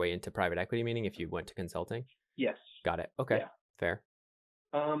 Side door your way into private equity, meaning if you went to consulting? Yes. Got it. Okay. Yeah. Fair.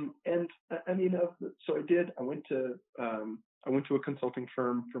 And I mean, so I did. I went to a consulting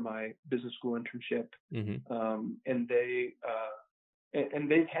firm for my business school internship, and they've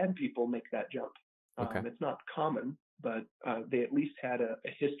had people make that jump. Okay. It's not common, but they at least had a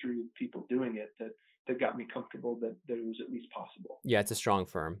history of people doing it that got me comfortable that it was at least possible. Yeah, it's a strong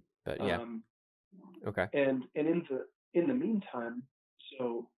firm, but yeah. Okay. And in the meantime,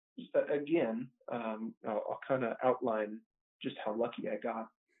 so again, I'll kind of outline just how lucky I got.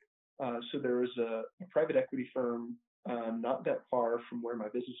 So there was a private equity firm not that far from where my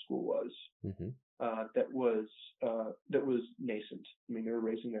business school was, that was nascent. I mean, they were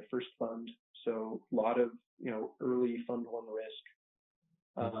raising their first fund, so a lot of early fund one risk.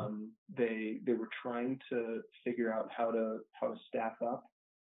 They were trying to figure out how to staff up,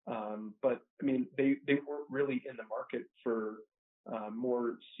 but I mean they weren't really in the market for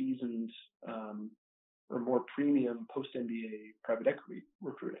more seasoned or more premium post MBA private equity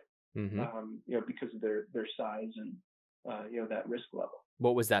recruiting, because of their size and that risk level.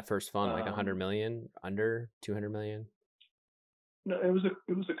 What was that first fund, like 100 million, under 200 million? No, it was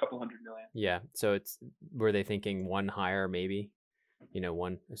a couple $100 million. Yeah, so were they thinking one hire maybe?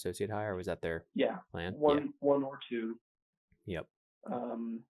 One associate hire, or was that their plan? One or two. Yep.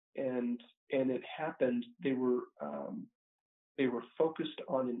 And it happened. They were focused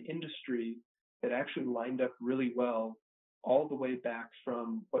on an industry that actually lined up really well all the way back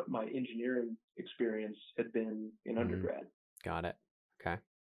from what my engineering experience had been in undergrad. Got it. Okay.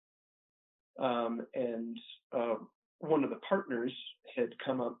 one of the partners had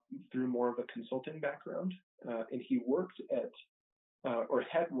come up through more of a consulting background, and he worked at or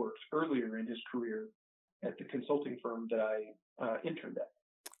had worked earlier in his career at the consulting firm that I interned at.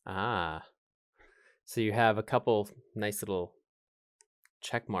 Ah, so you have a couple nice little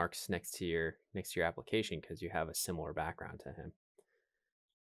check marks next to your application because you have a similar background to him.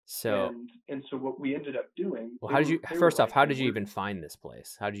 So, and so what we ended up doing. well, how did you even find this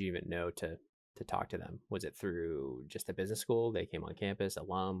place? How did you even know to talk to them? Was it through just a business school? They came on campus,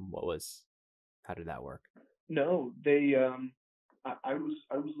 alum? How did that work? No, they. I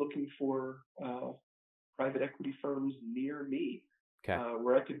was looking for private equity firms near me,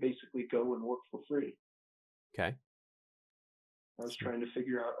 where I could basically go and work for free. Okay. I was trying to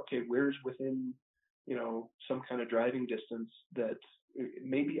figure out, okay, where's within, some kind of driving distance that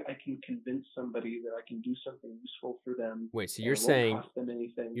maybe I can convince somebody that I can do something useful for them. Wait, so you're saying cost them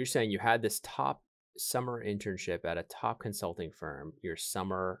anything. You're saying you had this top summer internship at a top consulting firm, your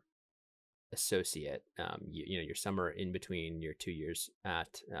summer associate, your summer in between your 2 years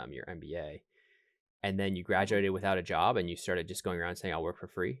at your MBA, and then you graduated without a job and you started just going around saying I'll work for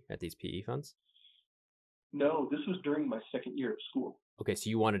free at these PE funds? No, this was during my second year of school. Okay, so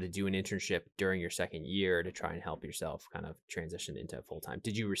you wanted to do an internship during your second year to try and help yourself kind of transition into full-time.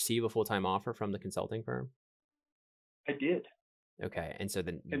 Did you receive a full-time offer from the consulting firm? I did. Okay, and so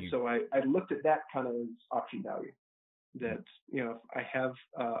then so I looked at that kind of option value. That, if I have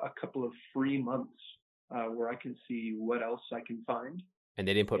a couple of free months where I can see what else I can find. And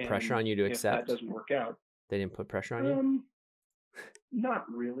they didn't put pressure on you to accept? If that doesn't work out. They didn't put pressure on you? Not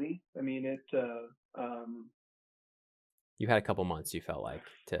really. I mean, you had a couple months, you felt like,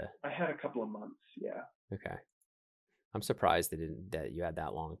 to... I had a couple of months, yeah. Okay. I'm surprised that you had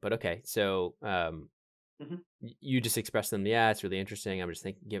that long. But okay, so you just expressed to them, yeah, it's really interesting. I'm just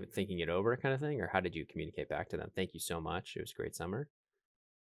thinking it over kind of thing? Or how did you communicate back to them? Thank you so much. It was a great summer.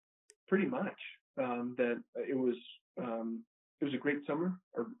 Pretty much. That it was a great summer.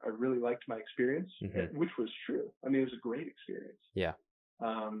 I really liked my experience, which was true. I mean, it was a great experience. Yeah.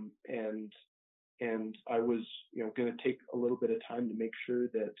 And I was, going to take a little bit of time to make sure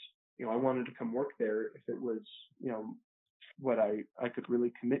that, I wanted to come work there if it was, what I could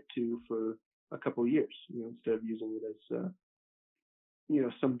really commit to for a couple of years, instead of using it as,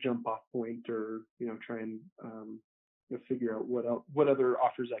 some jump off point or, try and, figure out what other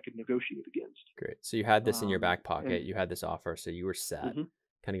offers I could negotiate against. Great. So you had this in your back pocket. You had this offer, so you were set,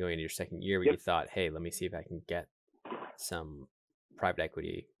 kind of going into your second year, but you thought, hey, let me see if I can get some private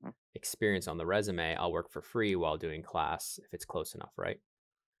equity experience on the resume. I'll work for free while doing class if it's close enough, right?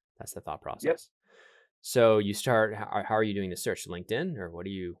 That's the thought process. Yep. So you start. How are you doing the search? LinkedIn, or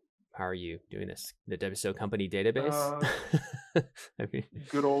how are you doing this? The WSO company database. I mean,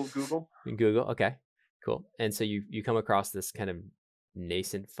 good old Google. Google. Okay. Cool. And so you come across this kind of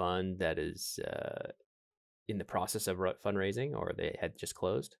nascent fund that is in the process of fundraising, or they had just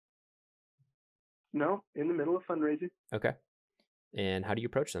closed? No, in the middle of fundraising. Okay. And how do you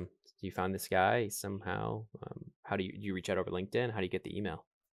approach them? Do you find this guy somehow? How do you reach out over LinkedIn? How do you get the email?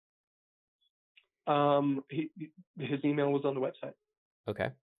 His email was on the website. Okay.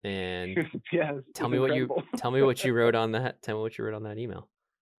 And yeah, tell me what you wrote on that. Tell me what you wrote on that email.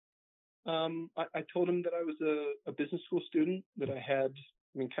 I told him that I was a business school student, that I had,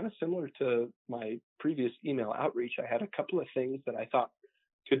 kind of similar to my previous email outreach, I had a couple of things that I thought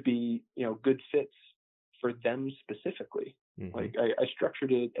could be, good fits for them specifically. Like I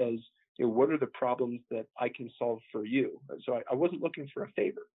structured it as, what are the problems that I can solve for you? So I wasn't looking for a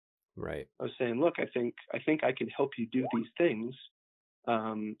favor. Right. I was saying, look, I think I can help you do these things.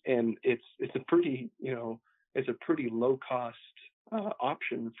 And it's a pretty, it's a pretty low cost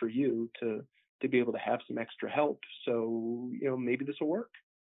option for you to be able to have some extra help. So, maybe this will work.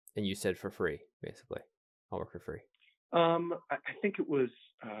 And you said for free, basically. I'll work for free. I think it was,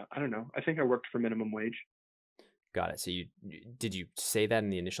 I don't know. I think I worked for minimum wage. Got it. So did you say that in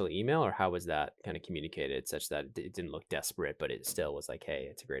the initial email, or how was that kind of communicated such that it didn't look desperate, but it still was like, hey,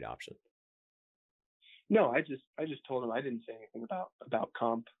 it's a great option? No, I just told him. I didn't say anything about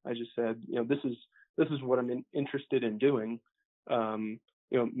comp. I just said, this is what I'm interested in doing.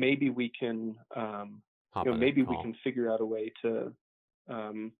 Maybe we can, maybe we can figure out a way to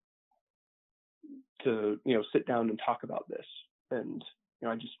sit down and talk about this. And,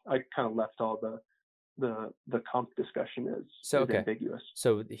 I kind of left all the comp discussion as ambiguous.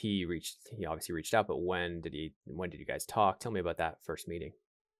 So he obviously reached out, but when did you guys talk? Tell me about that first meeting.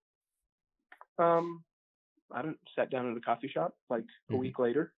 I sat down at a coffee shop like a week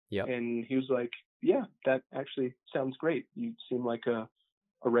later. Yep. And he was like, yeah, that actually sounds great. You seem like a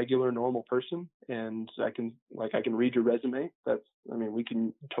a regular normal person, and I can read your resume. We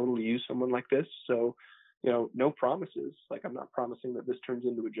can totally use someone like this. So, no promises. Like, I'm not promising that this turns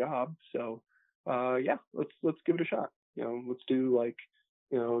into a job. So, let's give it a shot. Let's do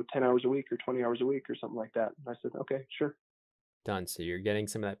 10 hours a week or 20 hours a week or something like that. And I said, okay, sure. Done. So you're getting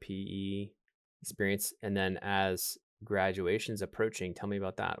some of that PE experience, and then as graduation's approaching, tell me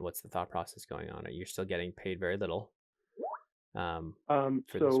about that. What's the thought process going on? You're still getting paid very little for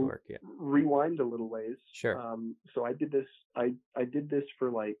this work. Yeah. Rewind a little ways. Sure. So I did this. I did this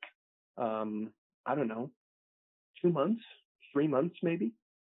for I don't know, 2 months, 3 months maybe.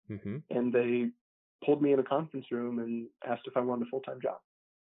 Mm-hmm. And they pulled me in a conference room and asked if I wanted a full-time job.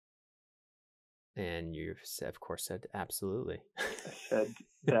 And you, of course, said absolutely. I said,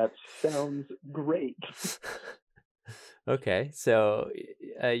 that sounds great. Okay, so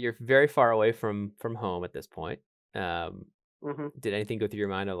you're very far away from home at this point. Mm-hmm. Did anything go through your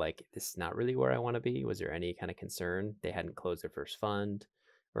mind of this is not really where I want to be? Was there any kind of concern they hadn't closed their first fund,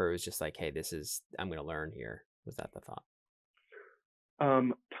 or it was just hey, I'm going to learn here? Was that the thought?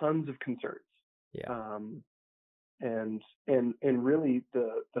 Tons of concerns. Yeah. And really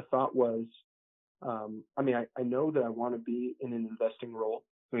the thought was, I know that I want to be in an investing role.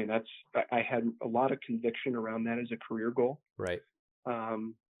 I had a lot of conviction around that as a career goal. Right.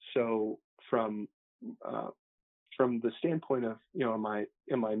 So from the standpoint of, am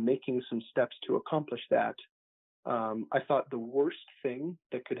I making some steps to accomplish that? I thought the worst thing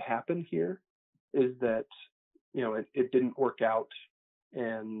that could happen here is that, it didn't work out,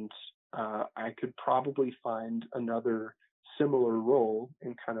 and I could probably find another similar role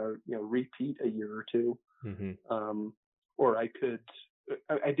and kind of, repeat a year or two. Mm-hmm. Or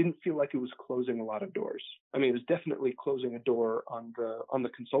I didn't feel like it was closing a lot of doors. It was definitely closing a door on the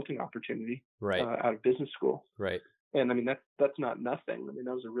consulting opportunity, right, out of business school. Right. And that's not nothing.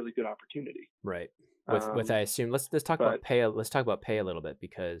 That was a really good opportunity. Right. With I assume let's talk about pay. Let's talk about pay a little bit,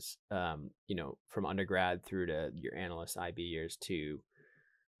 because from undergrad through to your analyst IB years to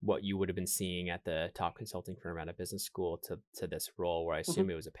what you would have been seeing at the top consulting firm at a business school to this role where I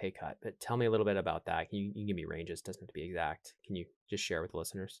assume it was a pay cut. But tell me a little bit about that. You can give me ranges, doesn't have to be exact. Can you just share with the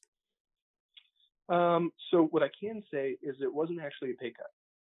listeners? So what I can say is it wasn't actually a pay cut.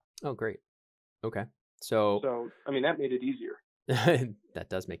 Oh, great. Okay. So that made it easier. That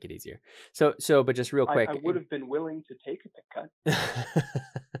does make it easier. So, but just real quick, I would have been willing to take a pay cut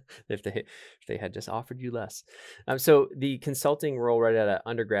if they had just offered you less. So the consulting role right out of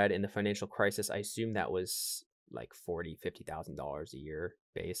undergrad in the financial crisis, I assume that was like $50,000 a year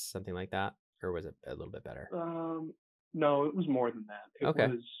base, something like that, or was it a little bit better? No, it was more than that.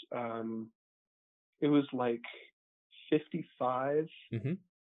 It was like 55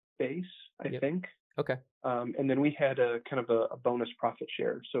 base, I think. Okay. And then we had a kind of a bonus profit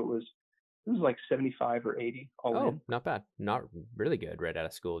share. So it was like 75 or 80 all in. Oh, not bad. Not really good right out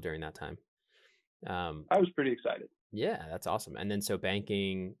of school during that time. I was pretty excited. Yeah, that's awesome. And then so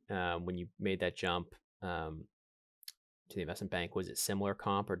banking, when you made that jump to the investment bank, was it similar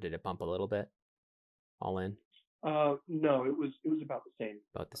comp, or did it bump a little bit all in? No, it was about the same.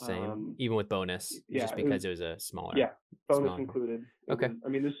 About the same, even with bonus, just because it was a smaller. Yeah, bonus included. Okay.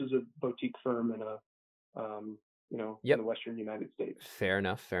 This is a boutique firm in in the Western United States. Fair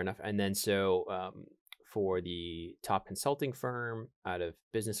enough. And then so for the top consulting firm out of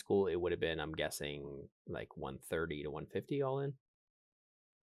business school, it would have been, I'm guessing, like 130 to 150 all in,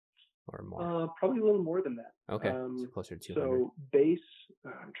 or more. Probably a little more than that. Okay, so closer to 200. So base,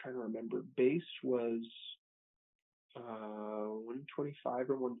 I'm trying to remember. Base was 125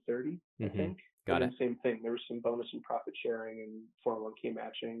 or 130, I think. Got it. Same thing. There was some bonus and profit sharing and 401k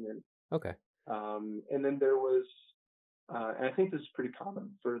matching, and okay. And then there was, and I think this is pretty common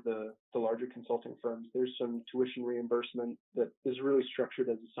for the larger consulting firms. There's some tuition reimbursement that is really structured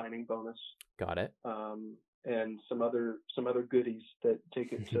as a signing bonus. Got it. And some other goodies that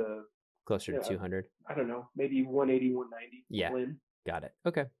take it to closer to 200. I don't know, maybe 180, 190. Yeah. In. Got it.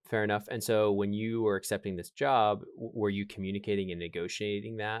 Okay, fair enough. And so when you were accepting this job, were you communicating and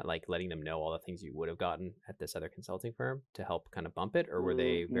negotiating that, like letting them know all the things you would have gotten at this other consulting firm to help kind of bump it, or were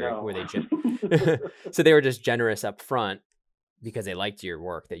they so they were just generous up front because they liked your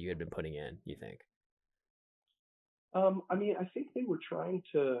work that you had been putting in, you think? I think they were trying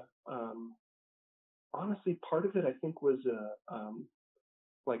to, honestly, part of it I think was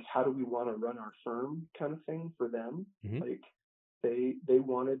like, how do we want to run our firm kind of thing for them. Like, they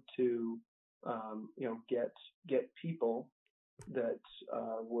wanted to, get people that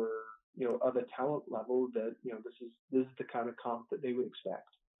were, of a talent level that, this is the kind of comp that they would expect.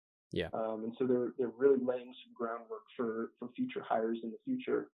 Yeah. And so they're really laying some groundwork for future hires in the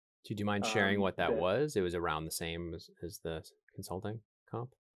future. Do you mind sharing what that That was? It was around the same as the consulting comp?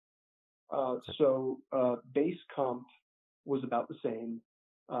 base comp was about the same,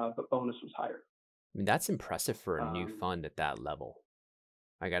 but bonus was higher. I mean, that's impressive for a new Um, fund at that level.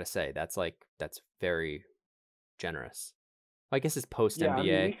 I gotta say, that's very generous. I guess it's post yeah, I mean,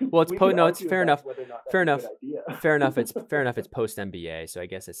 MBA. Well, it's we could no, it's argue fair about enough. whether or not Fair that's a enough. good idea. Fair enough. It's fair enough. It's post MBA, so I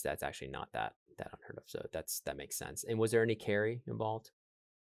guess that's actually not that unheard of. So that makes sense. And was there any carry involved?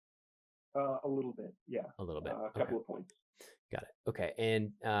 A little bit, yeah. A little bit. A couple of points. Got it. Okay.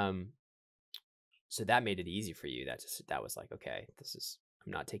 And so that made it easy for you. That was like, okay,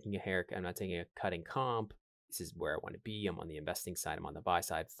 I'm not taking a haircut. I'm not taking a cut in comp. This is where I want to be. I'm on the investing side. I'm on the buy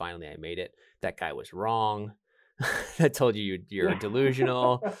side. Finally, I made it. That guy was wrong. That told you you're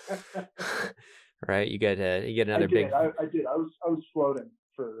delusional, right? You get another big. I did. I was floating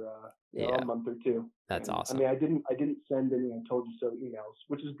for a month or two. That's awesome. I mean, I didn't send any "I told you so" emails,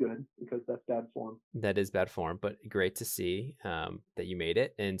 which is good because that's bad form. That is bad form, but great to see that you made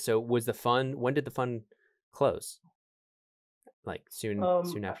it. And so, when did the fund close? Like soon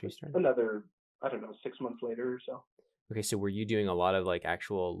after you started? Another, I don't know, 6 months later or so. Okay, so were you doing a lot of like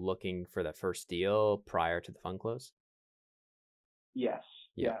actual looking for the first deal prior to the fund close? Yes.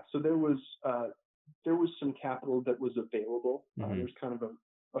 Yeah. Yeah. So there was some capital that was available. There's kind of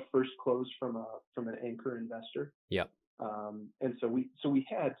a first close from an anchor investor. Yep. And so we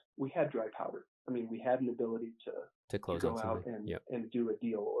had dry powder. I mean, we had an ability to close go on out something. and do a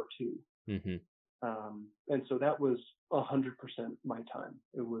deal or two. Mm-hmm. And so that was 100% my time.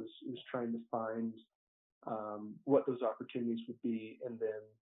 It was trying to find what those opportunities would be, and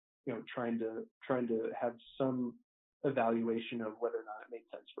then trying to have some evaluation of whether or not it made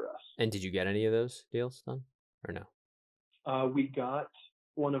sense for us. And did you get any of those deals done or no? We got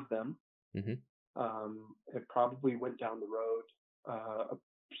one of them. Mm-hmm. It probably went down the road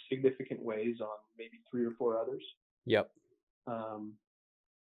significant ways on maybe 3 or 4 others. Yep.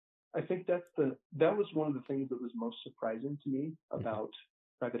 I think that was one of the things that was most surprising to me about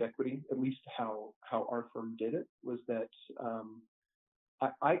private equity, at least how our firm did it, was that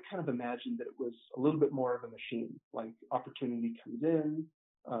I kind of imagined that it was a little bit more of a machine. Like, opportunity comes in,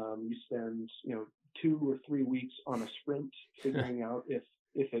 you spend 2 or 3 weeks on a sprint figuring out if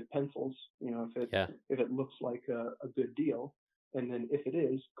it pencils, if it looks like a good deal, and then if it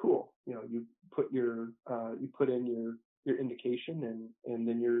is, cool. You put in your indication, and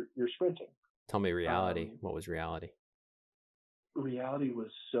then you're sprinting. Tell me reality. What was reality? Reality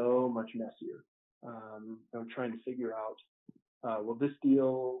was so much messier. I'm trying to figure out, well, this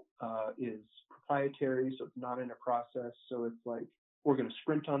deal is proprietary, so it's not in a process. So it's like, we're going to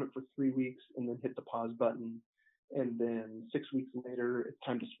sprint on it for 3 weeks and then hit the pause button. And then 6 weeks later, it's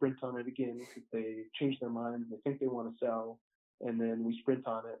time to sprint on it again because they change their mind. They think they want to sell. And then we sprint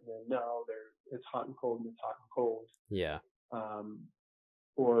on it, and then no, it's hot and cold, and it's hot and cold. Yeah.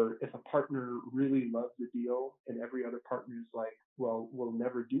 Or if a partner really loves the deal and every other partner is like, well, we'll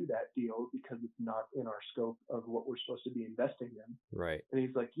never do that deal because it's not in our scope of what we're supposed to be investing in. Right. And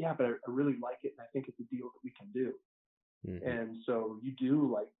he's like, yeah, but I really like it, and I think it's a deal that we can do. Mm-hmm. And so you do,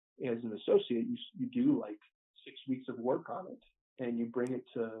 like, as an associate, you do like 6 weeks of work on it, and you bring it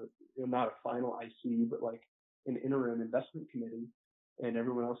to not a final IC, but like an interim investment committee, and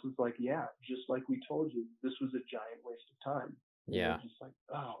everyone else is like, yeah, just like we told you, this was a giant waste of time. And yeah. Just like,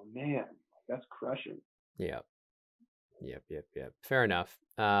 oh man, that's crushing. Yep. Fair enough.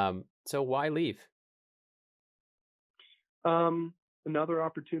 So why leave? Another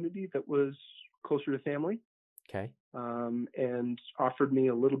opportunity that was closer to family. Okay. And offered me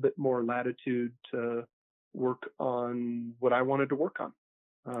a little bit more latitude to work on what I wanted to work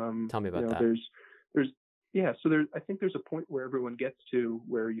on. Tell me about that. I think there's a point where everyone gets to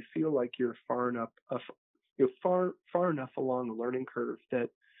where you feel like you're far enough along the learning curve that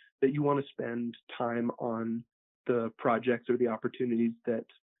you want to spend time on the projects or the opportunities that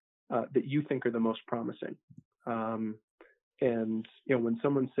you think are the most promising. And when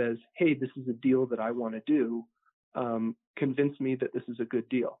someone says, hey, this is a deal that I want to do, convince me that this is a good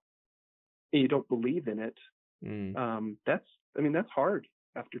deal, and you don't believe in it, that's hard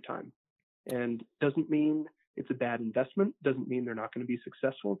after time, and doesn't mean it's a bad investment, doesn't mean they're not going to be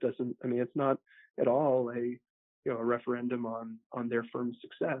successful, it's not at all a referendum on their firm's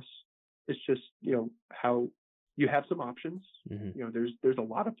success. It's just how you have some options. Mm-hmm. There's a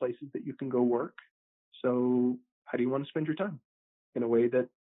lot of places that you can go work. So how do you want to spend your time in a way that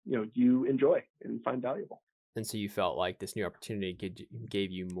you enjoy and find valuable? And so you felt like this new opportunity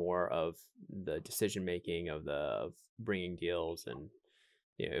gave you more of the decision making of bringing deals and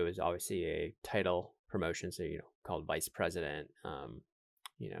it was obviously a title promotion, so called vice president. Hmm.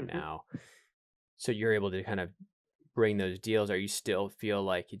 Now, so you're able to kind of bring those deals. Are you still feel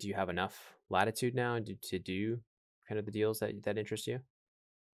like do you have enough latitude now to do kind of the deals that interest you?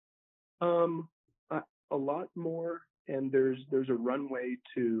 Um, a, a lot more, and there's a runway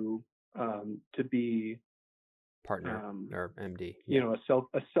to be Partner um, or MD? Yeah.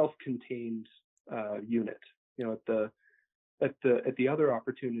 a self-contained unit. At the other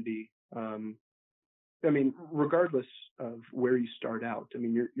opportunity, I mean, regardless of where you start out, I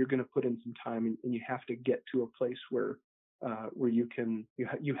mean, you're going to put in some time, and you have to get to a place where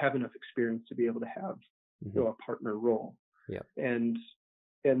you have enough experience to be able to have Hmm. a partner role. Yeah. And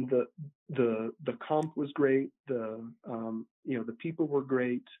the comp was great. The people were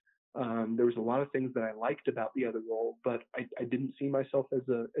great. There was a lot of things that I liked about the other role, but I didn't see myself as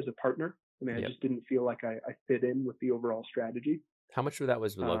a partner. I mean, I Yep. just didn't feel like I fit in with the overall strategy. How much of that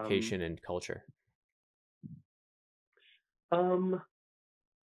was the Um, location and culture? um,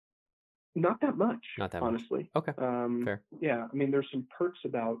 Not that much, Not that much. honestly. Okay. Fair. Yeah, I mean, there's some perks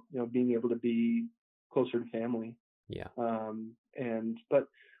about being able to be closer to family. Yeah. But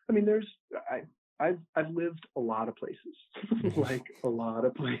I mean, I've lived a lot of places, like a lot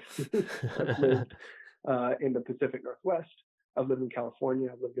of places. I've lived in the Pacific Northwest. I've lived in California.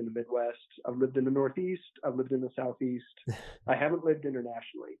 I've lived in the Midwest. I've lived in the Northeast. I've lived in the Southeast. I haven't lived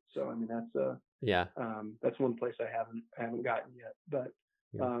internationally, so I mean Yeah. that's one place I haven't gotten yet. But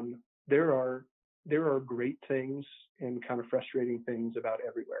Yeah. um, there are there are great things and kind of frustrating things about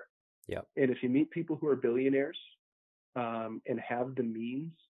everywhere. Yep. And if you meet people who are billionaires and have the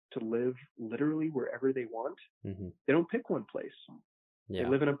means to live literally wherever they want, Hmm. they don't pick one place. They Yeah.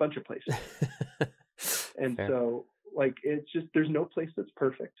 live in a bunch of places. And Fair. so, like, it's just there's no place that's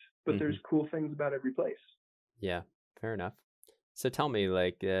perfect, but Hmm. there's cool things about every place. Yeah. Fair enough. So tell me,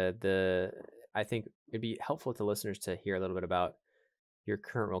 like, I think it'd be helpful to listeners to hear a little bit about your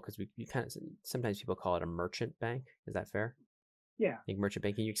current role because we kind of sometimes people call it a merchant bank. Is that fair? Yeah. Like merchant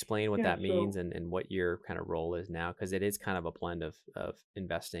bank. Can you explain what Yeah. that means So and what your kind of role is now? Because it is kind of a blend of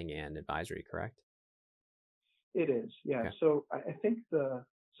investing and advisory, correct? it is. Yeah. Okay. So I think the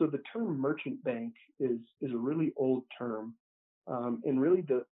term merchant bank is a really old term. And really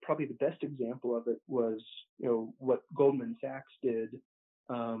probably the best example of it was, what Goldman Sachs did,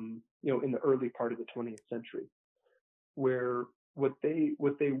 in the early part of the 20th century, where what they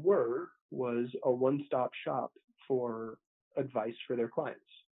were was a one-stop shop for advice for their clients.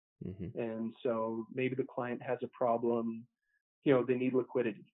 Mm-hmm. And so maybe the client has a problem, they need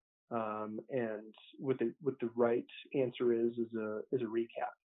liquidity. And what the right answer is a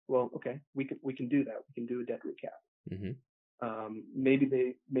recap. Well, okay, we can do that. We can do a debt recap. Mm-hmm.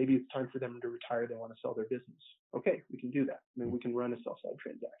 Maybe it's time for them to retire. They want to sell their business. Okay, we can do that. I mean, we can run a sell side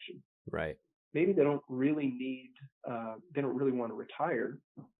transaction. Right. Maybe they don't really want to retire.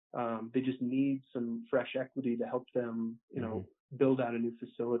 They just need some fresh equity to help them, Mm-hmm. build out a new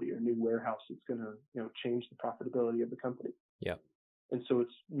facility or new warehouse that's going to, change the profitability of the company. Yep. And so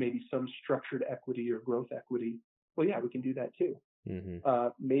it's maybe some structured equity or growth equity. Well, yeah, we can do that too. Mm-hmm.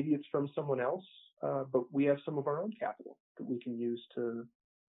 Maybe it's from someone else, but we have some of our own capital that we can use to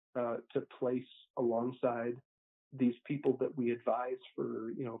place alongside these people that we advise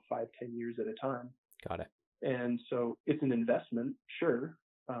for 5-10 years at a time. Got it. And so it's an investment, sure.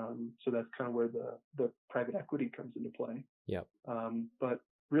 So that's kind of where the private equity comes into play. Yep. But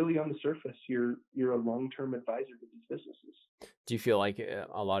really, on the surface, you're a long-term advisor to these businesses. Do you feel like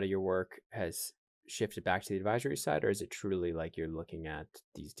a lot of your work has shifted back to the advisory side, or is it truly like you're looking at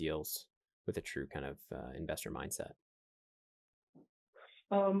these deals with a true kind of investor mindset?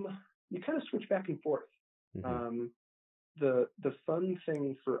 You kind of switch back and forth. Mm-hmm. The fun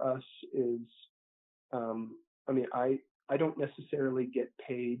thing for us is, I mean, I don't necessarily get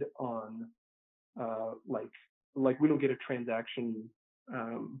paid on like we don't get a transaction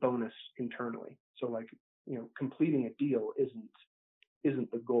bonus internally. So like completing a deal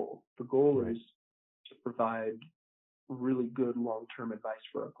isn't the goal. The goal Right. is to provide really good long-term advice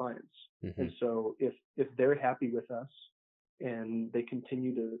for our clients. Mm-hmm. And so if they're happy with us and they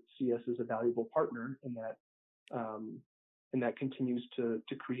continue to see us as a valuable partner, um, and that continues to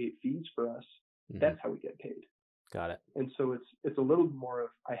create fees for us, Mm-hmm. that's how we get paid. Got it. And so it's a little more of,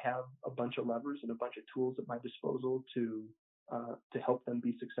 I have a bunch of levers and a bunch of tools at my disposal to help them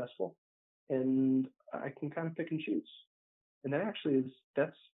be successful, and I can kind of pick and choose. And that actually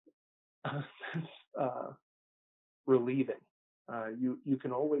that's relieving. You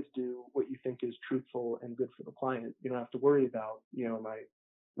can always do what you think is truthful and good for the client. You don't have to worry about,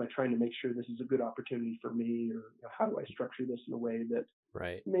 am I trying to make sure this is a good opportunity for me, or how do I structure this in a way that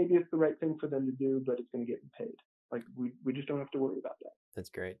maybe it's the right thing for them to do, but it's going to get them paid. Like we just don't have to worry about that. That's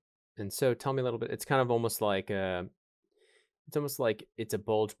great. And so tell me a little bit, it's kind of almost like it's a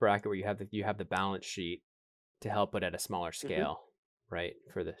bulge bracket where you have the balance sheet to help it at a smaller scale, right?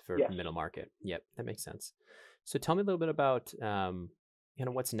 For middle market. Yep. That makes sense. So tell me a little bit about,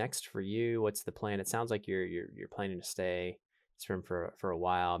 what's next for you? What's the plan? It sounds like you're planning to stay for a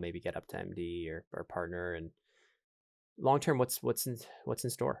while, maybe get up to MD or partner, and long term, what's in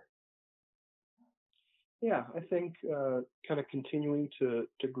store? Yeah, I think kind of continuing to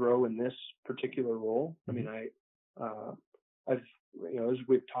grow in this particular role. I mean, I've as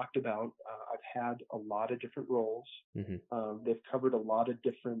we've talked about, I've had a lot of different roles. They've covered a lot of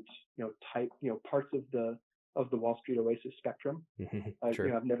different parts of the Wall Street Oasis spectrum.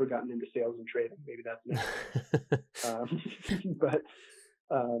 I've never gotten into sales and trading. Maybe that's next. But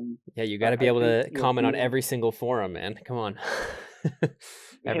you got to be able to comment on every single forum, man. Come on,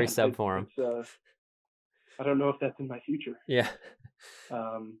 every sub forum. I don't know if that's in my future. Yeah.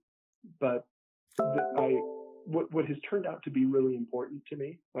 But what has turned out to be really important to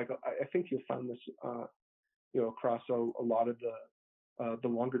me, like I think you'll find this, across a lot of the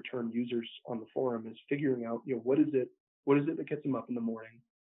longer term users on the forum, is figuring out, what is it that gets them up in the morning?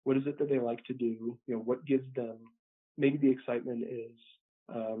 What is it that they like to do? What gives them, maybe the excitement is,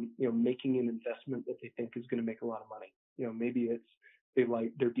 making an investment that they think is going to make a lot of money. Maybe it's,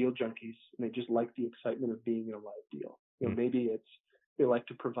 they're deal junkies and they just like the excitement of being in a live deal. Maybe it's, they like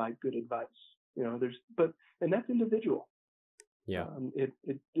to provide good advice. And that's individual. Yeah.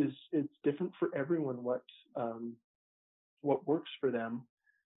 It's different for everyone what works for them.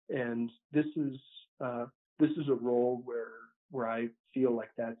 And this is a role where I feel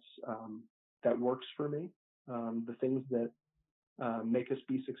like that works for me. The things that make us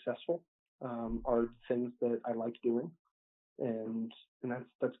be successful are things that I like doing. And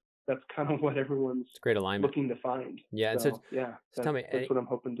that's kind of what everyone's great alignment looking to find. Yeah. So tell me, that's what I'm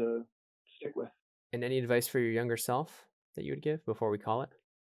hoping to stick with. And any advice for your younger self that you would give before we call it?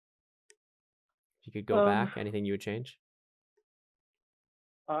 If you could go back, anything you would change?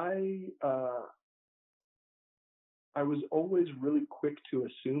 I was always really quick to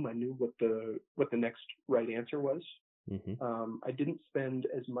assume I knew what the next right answer was. I didn't spend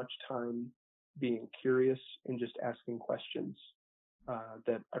as much time being curious and just asking questions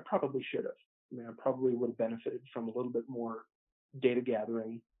that I probably should have. I mean, I probably would have benefited from a little bit more data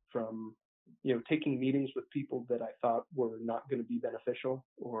gathering, from taking meetings with people that I thought were not going to be beneficial,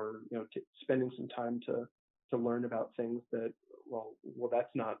 or spending some time to learn about things that well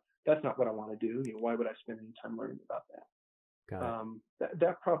that's not what I want to do. Why would I spend any time learning about that? Got it.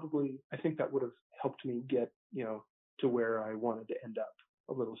 That probably, I think that would have helped me get to where I wanted to end up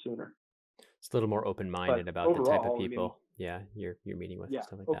a little sooner. It's a little more open-minded about overall, the type of people you're meeting with. Yeah,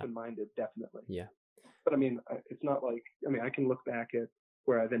 stuff like open-minded, definitely. Yeah. But I mean, it's not like, I can look back at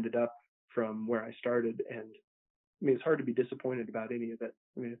where I've ended up from where I started, and I mean, it's hard to be disappointed about any of it.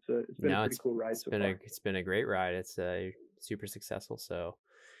 I mean, it's been a pretty cool ride so far. It's been a great ride. It's super successful. So,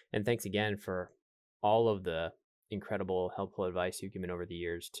 and thanks again for all of the incredible, helpful advice you've given over the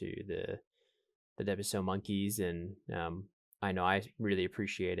years to the WSO monkeys, and I know I really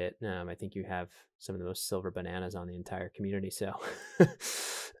appreciate it. I think you have some of the most silver bananas on the entire community. So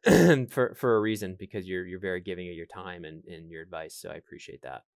for a reason, because you're very giving of your time and your advice. So I appreciate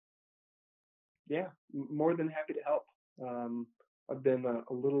that. Yeah, more than happy to help. I've been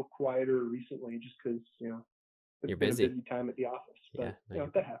a little quieter recently just because, you're been busy. A busy time at the office. But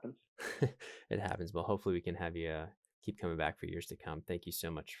that happens. It happens. Well, hopefully we can have you keep coming back for years to come. Thank you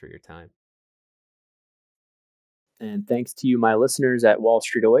so much for your time. And thanks to you, my listeners at Wall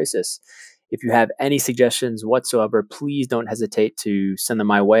Street Oasis. If you have any suggestions whatsoever, please don't hesitate to send them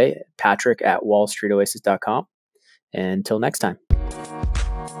my way, patrick@wallstreetoasis.com. And until next time.